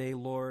here today,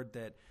 Lord,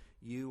 that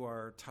you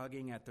are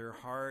tugging at their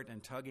heart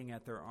and tugging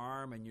at their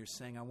arm, and you're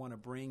saying, I want to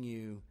bring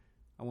you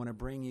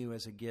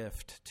as a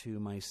gift to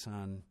my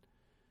son,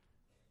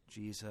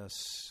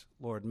 Jesus.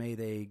 Lord, may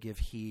they give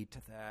heed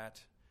to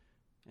that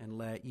and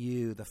let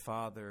you, the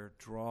Father,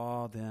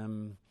 draw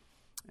them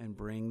and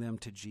bring them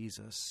to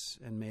Jesus.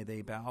 And may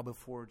they bow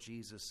before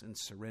Jesus and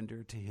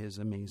surrender to his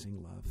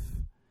amazing love.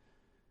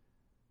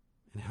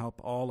 And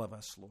help all of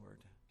us, Lord,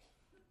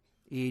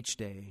 each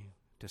day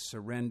to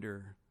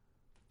surrender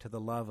to the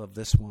love of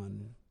this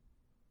one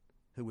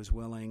who was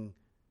willing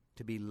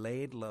to be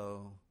laid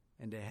low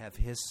and to have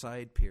his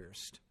side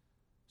pierced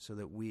so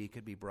that we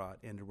could be brought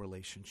into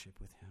relationship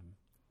with him.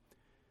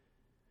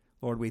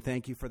 Lord, we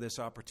thank you for this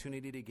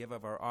opportunity to give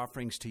of our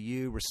offerings to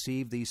you,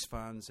 receive these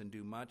funds, and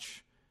do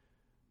much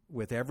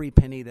with every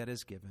penny that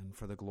is given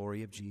for the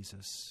glory of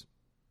Jesus,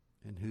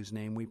 in whose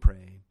name we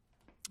pray.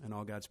 And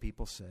all God's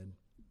people said,